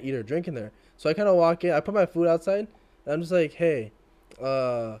 we can't eat or drink in there. So I kind of walk in. I put my food outside. And I'm just like, hey,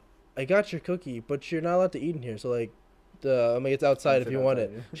 I got your cookie, but you're not allowed to eat in here. So, like, I'm like, it's outside It's if you want it.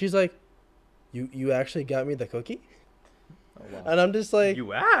 outside. She's like, you actually got me the cookie? Oh, wow. And I'm just like,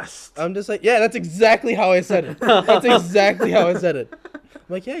 You asked. I'm just like, yeah, that's exactly how I said it. That's exactly how I said it. I'm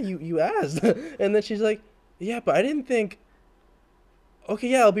like, yeah, you asked. And then she's like, yeah, but I didn't think. Okay,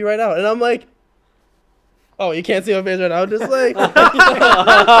 yeah, I'll be right out. And I'm like, oh, you can't see my face right now. I'm just like,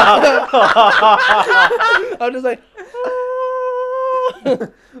 I'm just like,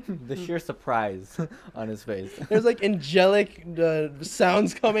 The sheer surprise on his face. there's like angelic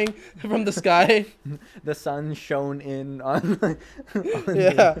sounds coming from the sky. The sun shone in on. on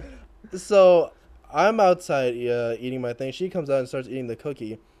Yeah. So I'm outside eating my thing. She comes out and starts eating the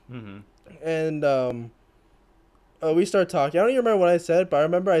cookie. Mm-hmm. And we start talking. I don't even remember what I said, but I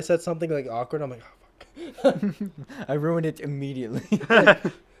remember I said something like awkward. I'm like, oh, fuck. I ruined it immediately.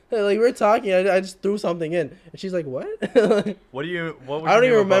 Like, we're talking. I just threw something in. And she's like, what? What was I don't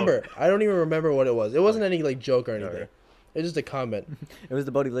your even name about? remember. I don't even remember what it was. It wasn't any like joke or anything. Okay. It's just a comment. It was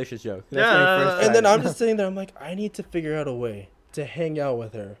the Bodylicious joke. Yeah, when he first And then tried I'm just sitting there. I'm like, I need to figure out a way to hang out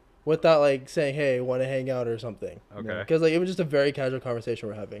with her without like saying, hey, want to hang out or something. Okay. Because like it was just a very casual conversation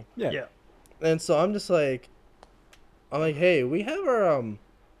we're having. Yeah. Yeah. And so I'm like, hey, we have our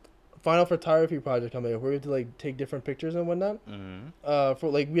final photography project coming up where we have to like take different pictures and whatnot. Mm-hmm. For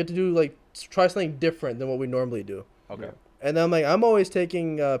like we have to do like try something different than what we normally do. Okay. And then I'm like, I'm always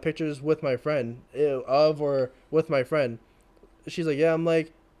taking pictures with my friend, or with my friend. She's like, yeah. I'm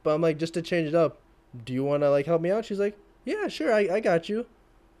like, just to change it up, do you want to like help me out? She's like, yeah, sure, I got you.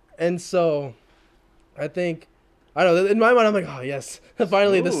 And so, I think, I don't know. In my mind, I'm like, oh yes,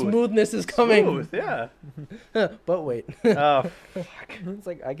 finally the Smooth. smoothness is coming. Smooth, yeah. But wait, Oh, It's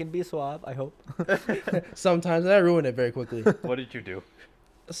like I can be suave. I hope. sometimes and I ruin it very quickly. what did you do?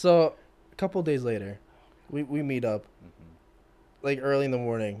 So, a couple days later, we meet up. Like early in the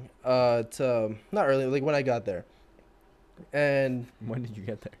morning, to not early, like when I got there, and When did you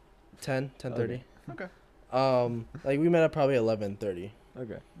get there? 10:30. Okay. Like we met at probably 11:30,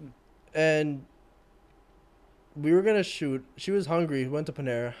 Okay. and we were gonna shoot. She was hungry. Went to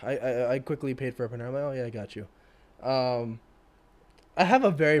Panera. I quickly paid for a Panera. I'm like, oh yeah, I got you. I have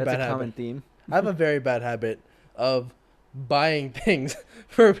a very That's bad a habit. common theme. I have a very bad habit of buying things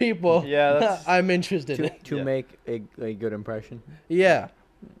for people. Yeah, that's- I'm interested in. To Yeah. make a good impression. Yeah.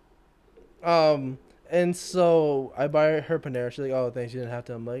 And so I buy her Panera. She's like, oh, thanks. You didn't have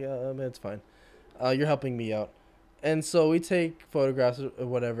to. I'm like, it's fine. You're helping me out. And so we take photographs or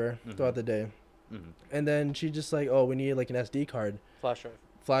whatever throughout the day. Mm-hmm. And then she just like, oh, we need like an SD card, Flash drive.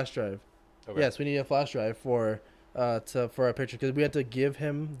 flash drive. Okay. Yes, we need a flash drive for our picture because we had to give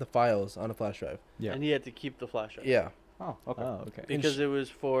him the files on a flash drive. Yeah. And he had to keep the flash drive. Yeah. Oh, okay. Oh, okay. Because it was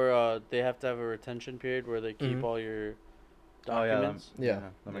for they have to have a retention period where they keep Mhm. all your Oh, yeah. documents. Yeah.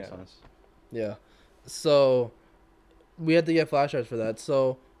 That makes Yeah. sense. Yeah. So we had to get flash drives for that.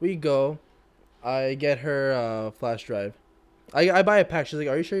 So we go. I get her flash drive. I buy a pack. She's like,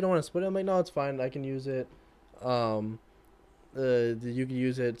 "Are you sure you don't want to split it?" I'm like, "No, it's fine. I can use it. You could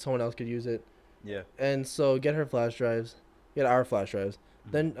use it. Someone else could use it." Yeah. And so get her flash drives. Get our flash drives.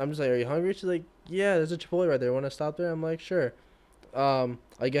 Then I'm just like, "Are you hungry?" She's like, "Yeah, there's a Chipotle right there. Want to stop there?" I'm like, "Sure." I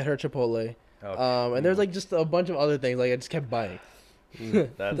get her Chipotle. Okay. And there's like just a bunch of other things. Like I just kept buying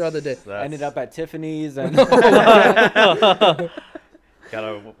That's, throughout the day. Ended up at Tiffany's and Got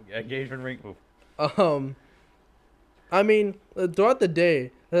a engagement ring. Ooh. I mean, throughout the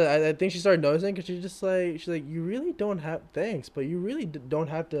day, I think she started noticing because she's like, you really don't have thanks, but you really don't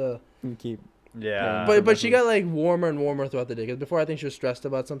have to. keep. Yeah. But she got like warmer and warmer throughout the day because before I think she was stressed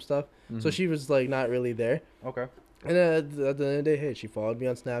about some stuff, so Mhm. she was like not really there. Okay. And then at the end of the day, hey, she followed me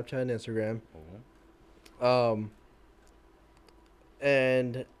on Snapchat and Instagram.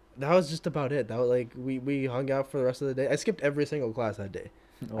 And that was just about it. That was like we hung out for the rest of the day. I skipped every single class that day.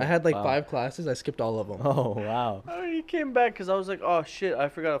 I had like wow. 5 classes. I skipped all of them. Oh wow. Oh, he came back because I was like, oh shit, I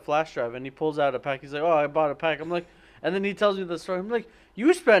forgot a flash drive, and he pulls out a pack. He's like, oh, I bought a pack. I'm like, and then he tells me the story. I'm like,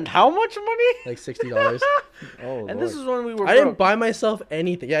 you spent how much money? Like $60. Oh. And this is when we were. I didn't broke. buy myself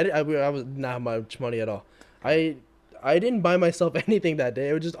anything. Yeah, I was not much money at all. I didn't buy myself anything that day.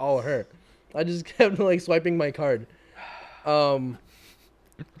 It was just all her. I just kept like swiping my card.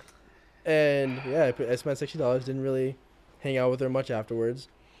 And yeah, I spent $60. Didn't really hang out with her much afterwards.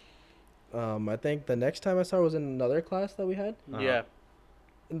 I think the next time I saw her was in another class that we had Yeah.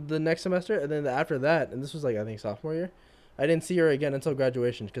 the next semester, and then after that, and this was like I think sophomore year. I didn't see her again until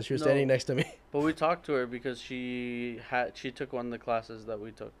graduation because she was standing No. next to me. But we talked to her because she took one of the classes that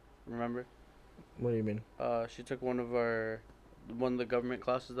we took. Remember? What do you mean? She took one of the government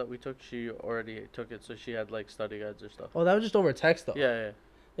classes that we took. She already took it, so she had like study guides or stuff. Oh, that was just over text though. Yeah, yeah.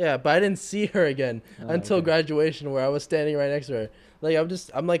 Yeah, but I didn't see her again until okay. graduation, where I was standing right next to her. Like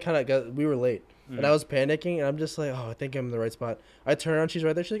I'm like kind of we were late, and I was panicking, and I'm just like, oh, I think I'm in the right spot. I turn around, she's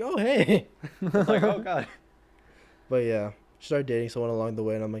right there. She's like, oh hey. It's like, oh god. But yeah, she started dating someone along the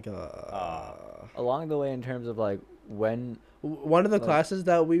way, and I'm like, Along the way, in terms of like when One of the Like- classes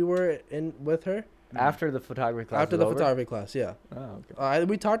that we were in with her after the photography class. after was the over? photography class, yeah. Oh, okay.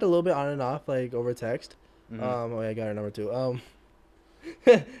 We talked a little bit on and off, like over text. Mhm. Oh yeah, I got her number too.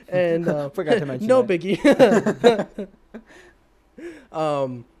 And Forgot to mention no that. biggie.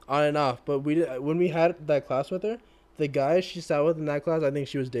 On and off, but when we had that class with her, the guy she sat with in that class, I think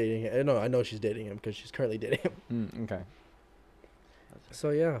she was dating him. No, I know she's dating him because she's currently dating him. Okay. So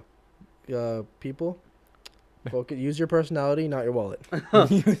yeah, people, focus, use your personality, not your wallet.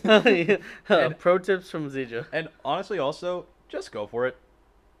 Pro tips from Zija. And honestly, also just go for it,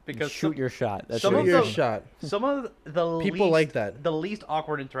 because Shoot your shot. That's some what of it Shoot is. your shot. some of the People least, like that. the least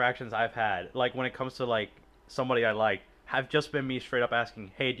awkward interactions I've had, like when it comes to like somebody I like, have just been me straight up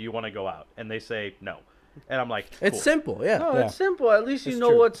asking, "Hey, do you want to go out?" And they say no, and I'm like, It's cool. simple, yeah. No, Yeah. it's simple. At least you It's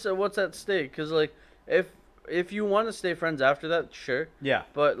know true. what's at stake. Cause like if you want to stay friends after that, sure. Yeah,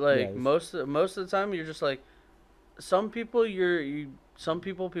 But like it's- most of the time, you're just like, some people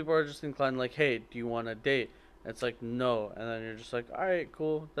people are just inclined like, hey, do you want to date? And it's like no, and then you're just like, all right,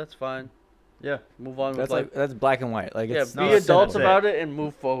 cool, that's fine. yeah, Move on That's with like that's black and white. Like yeah, it's be No, that's adults it. about it and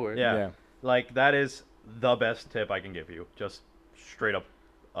move forward. yeah. Like that is the best tip I can give you. Just straight up,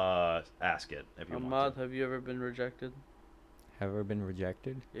 ask it if you Ahmad, want have you ever been rejected? Have ever been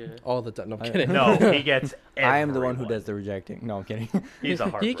rejected? Yeah. All the time. No, I'm I- kidding. to. No, he gets. I am the one who everyone. does the rejecting. No, I'm kidding. He's a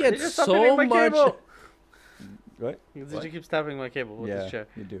He heartbreaker. gets Just stop so hitting my much. cable. What? Zija keeps tapping my cable with Yeah, his chair.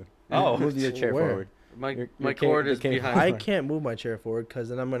 you do. Oh, Move your chair where? forward. My Your my ca- cord the is cable. behind. I me. can't move my chair forward because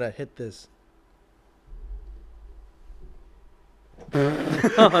then I'm gonna hit this.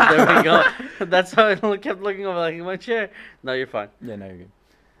 There we go. That's how I kept looking over like my chair. No, you're fine. Yeah, no, you're good.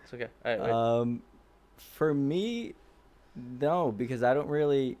 It's okay. All right, wait. For me, no, because I don't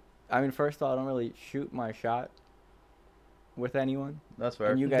really. I mean, first of all, I don't really shoot my shot with anyone. That's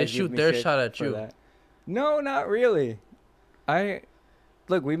fair. And you They guys shoot give me their shit shot at for you. that. No, not really.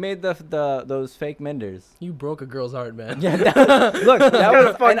 Look, we made those fake Minders. You broke a girl's heart, man. Yeah, look, that Kinda was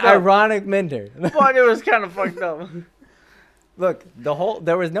an fucked up. ironic Minder. But it was kind of fucked up. Look,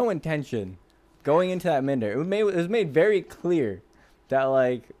 there was no intention going into that Minder. It was made very clear that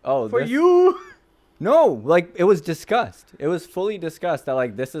like, oh, For this- you. No, like it was discussed. It was fully discussed that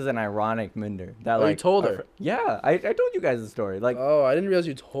like this is an ironic Minder. That Oh, you like told our her? fr- Yeah, I told you guys the story. Like Oh, I didn't realize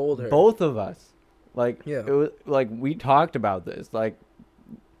you told her. both of us, like Yeah. it was like we talked about this, like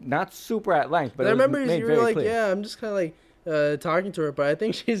not super at length, but I it was remember made you were very like, clear. yeah, I'm just kind of like talking to her, but I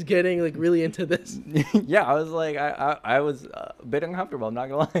think she's getting like really into this. Yeah, I was like, I was a bit uncomfortable. I'm not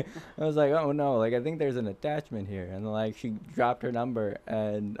gonna lie. I was like, oh no, like I think there's an attachment here, and like she dropped her number,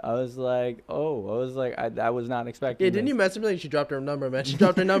 and I was like, I was not expecting. Yeah, didn't you this. message me like she dropped her number, man? She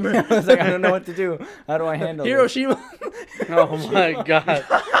dropped her number. I was like, I don't know what to do. How do I handle this? Hiroshima. Oh my god.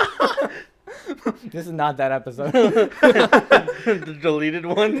 This is not that episode. The deleted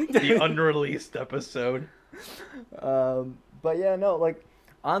one. The unreleased episode. But yeah, no, like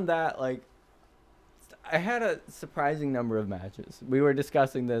on that, like I had a surprising number of matches. We were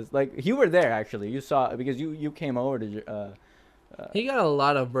discussing this. Like you were there actually. You saw because you came over to. He got a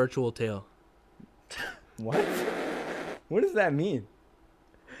lot of virtual tail. What? What does that mean?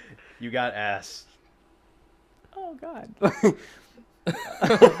 You got ass. Oh God.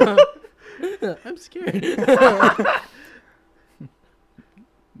 I'm scared.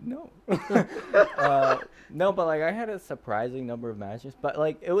 No. No, but like I had a surprising number of matches, but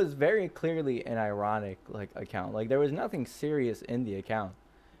like it was very clearly an ironic like account. Like there was nothing serious in the account.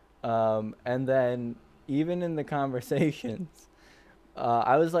 And then even in the conversations,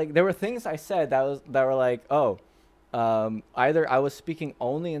 I was like, there were things I said that were like, oh, either I was speaking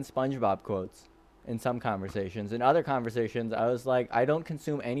only in SpongeBob quotes in some conversations. In other conversations, I was like, I don't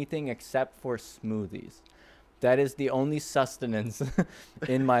consume anything except for smoothies. That is the only sustenance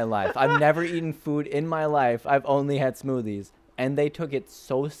in my life. I've never eaten food in my life. I've only had smoothies. And they took it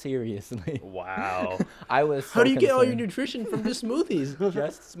so seriously. Wow. I was so How do you get all your concerned. nutrition from just smoothies?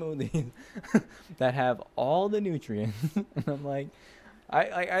 Just smoothies that have all the nutrients. And I'm like,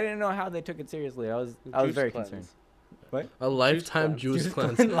 I didn't know how they took it seriously. I was Juice very cleanse. concerned. A lifetime cleanse. juice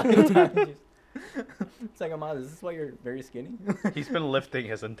cleanse. Lifetime juice. It's like, Ahmad, is this why you're very skinny? He's been lifting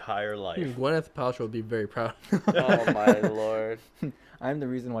his entire life. Gwyneth Paltrow would be very proud. Oh my lord. I'm the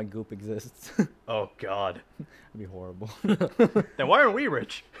reason why Goop exists. Oh God. It'd be horrible. Then why aren't we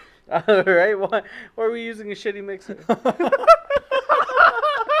rich? All right. Why are we using a shitty mixer?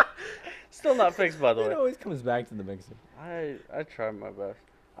 Still not fixed, by the It way. always comes back to the mixer. I try my best.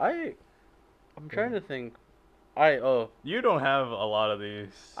 I'm trying to think. You don't have a lot of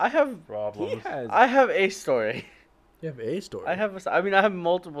these I have He problems. has. I have a story. You have a story. I have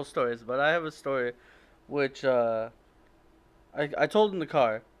multiple stories, but I have a story, which I told in the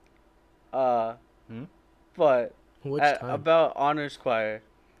car. But Which time? about honors choir.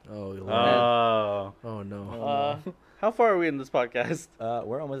 Oh, Lord. Oh. Oh no. How far are we in this podcast?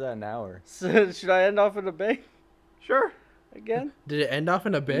 We're almost at an hour. So, should I end off in a bang Sure. again? Did it end off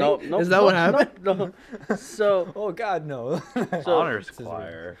in a bang? No, Is that what happened? No. So Oh God, no. So- Honors This is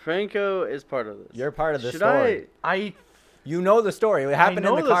choir. Franco is part of this. You're part of the Should story. I You know the story. It happened in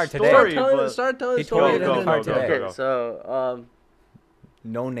know the the car story. today. but- Start telling He the told story. me and in the then- car go, today. go, Okay, go. so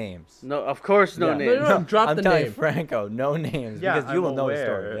No names. no, of course no Yeah. names. No, drop I'm the telling name. Franco, no names, Yeah, because you I'm will know the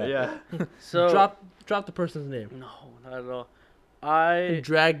aware. story. Yeah. So Drop the person's name. no, not at all. And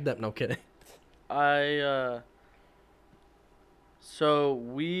drag them. No kidding. So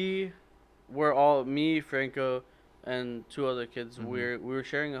we were all me, Franco, and two other kids. Mhm. We were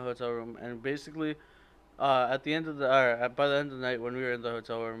sharing a hotel room, and basically, at the end of by the end of the night when we were in the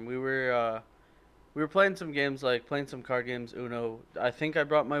hotel room, we were playing some games, like playing some card games, Uno. I think I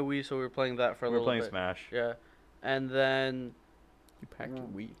brought my Wii, so we were playing that for a We're little playing bit. Smash. Yeah, and then You packed your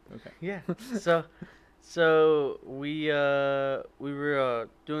weed. Okay. yeah, so we were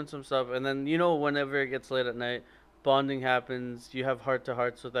doing some stuff, and then whenever it gets late at night, bonding happens. You have heart to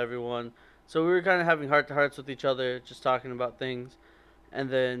hearts with everyone. So we were kind of having heart to hearts with each other, just talking about things, and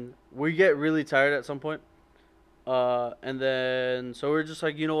then we get really tired at some point. And then so we're just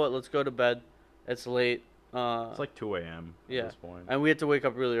like, you know what? Let's go to bed. It's late. It's like 2 a.m. Yeah. at this point. And we had to wake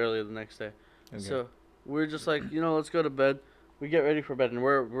up really early the next day. Okay. So we're just like, let's go to bed. We get ready for bed, and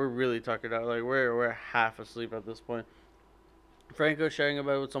we're really tuckered out. Like we're half asleep at this point. Franco's sharing a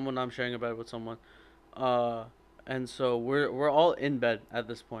bed with someone. I'm sharing a bed with someone. And so we're all in bed at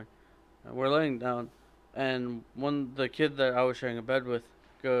this point. And we're laying down, and the kid that I was sharing a bed with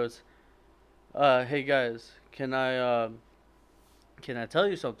goes, "Hey guys, can I tell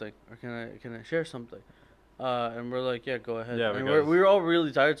you something, or can I share something?" And we're like, "Yeah, go ahead." Yeah, and because we were all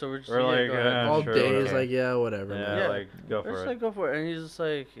really tired, so we're just we're yeah, like, go ahead. All sure, day is whatever. like, yeah, whatever. Yeah, man. Yeah. like go We're for just it. like, go for it. And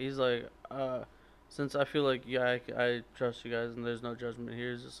he's like, since I feel like I trust you guys and there's no judgment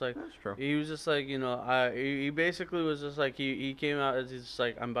here. He's just like. That's true. He was just like, he basically was just like, he came out as he's just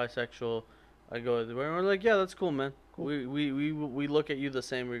like, I'm bisexual, I go everywhere. And we're like, yeah, that's cool, man. Cool. We look at you the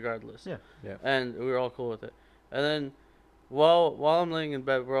same regardless. Yeah. Yeah. And we were all cool with it. And then while I'm laying in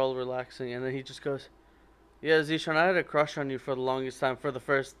bed, we're all relaxing, and then he just goes, yeah, Zishan, I had a crush on you for the longest time, for the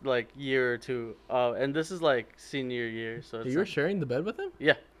first like year or two. And this is like senior year, so it's You were like, sharing the bed with him?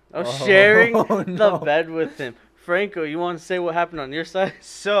 I was Oh, sharing no. the bed with him. Franco, you want to say what happened on your side?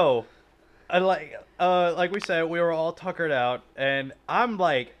 So, like we said, we were all tuckered out, and I'm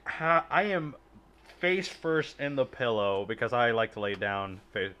like, I am face first in the pillow because I like to lay down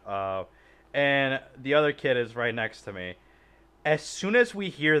face. And the other kid is right next to me. As soon as we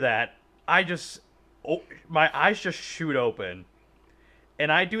hear that, my eyes just shoot open,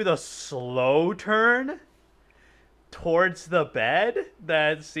 and I do the slow turn towards the bed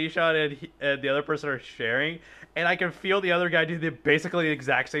that Seashot and the other person are sharing, and I can feel the other guy do basically the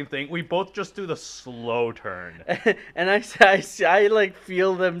exact same thing. We both just do the slow turn. And I like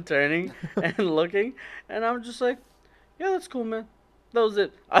feel them turning and looking, and I'm just like, yeah, that's cool, man. That was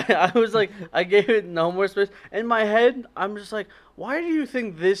it. I was like, I gave it no more space. In my head, I'm just like, why do you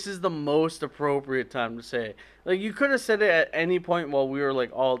think this is the most appropriate time to say it? Like, you could have said it at any point while we were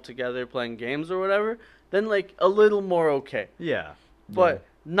like all together playing games or whatever. Then like a little more okay. Yeah. But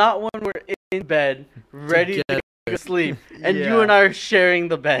not when we're in bed, ready to Together. go to sleep, and you Yeah. and I are sharing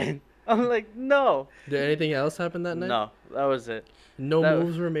the bed. I'm like, no. Did anything else happen that night? No, that was it. No That-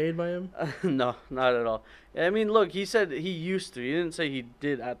 moves were made by him? No, not at all. I mean, look, he said he used to. He didn't say he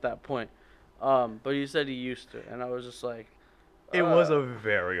did at that point. But he said he used to, and I was just like, It was a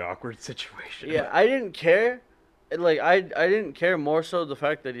very awkward situation. yeah. I didn't care. Like I didn't care more so the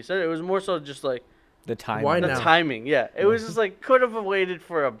fact that he said it. It was more so just like The time. Why the now? timing. Yeah, it was just like could have waited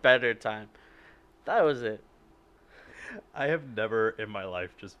for a better time. That was it. I have never in my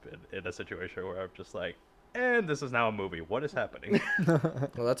life just been in a situation where I'm just like, and this is now a movie. What is happening?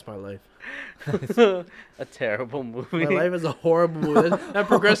 Well, that's my life. A terrible movie. My life is a horrible movie. That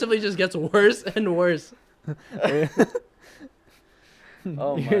progressively just gets worse and worse.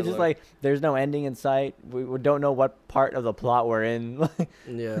 Oh, my You're just Lord. like, there's no ending in sight. We don't know what part of the plot we're in.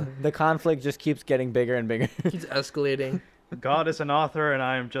 Yeah. The conflict just keeps getting bigger and bigger. Keeps escalating. God is an author, and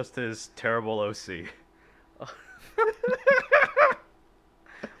I am just his terrible OC.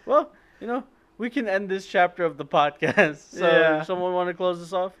 Well, you know, we can end this chapter of the podcast. So, Yeah. someone want to close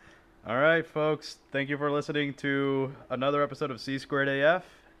this off? All right, folks. Thank you for listening to another episode of C Squared AF.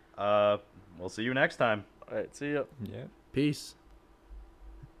 We'll see you next time. All right, see ya. Yeah. Peace.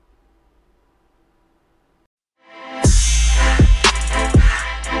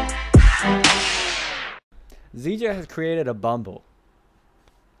 ZJ has created a Bumble.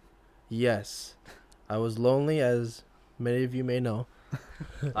 Yes. I was lonely, as many of you may know.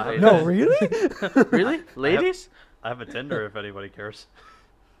 No, really? Really? Ladies? I have a Tinder if anybody cares.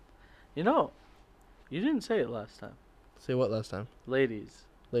 You know, you didn't say it last time. Say what last time? Ladies.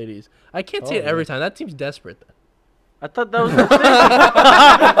 Ladies. I can't say it every time. That seems desperate. Then. I thought that was the thing.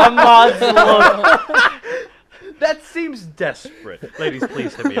 Ahmad's look. That seems desperate. Ladies,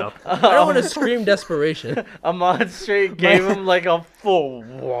 please hit me up. I don't want to scream desperation. Ahmad straight gave him like a full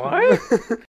what?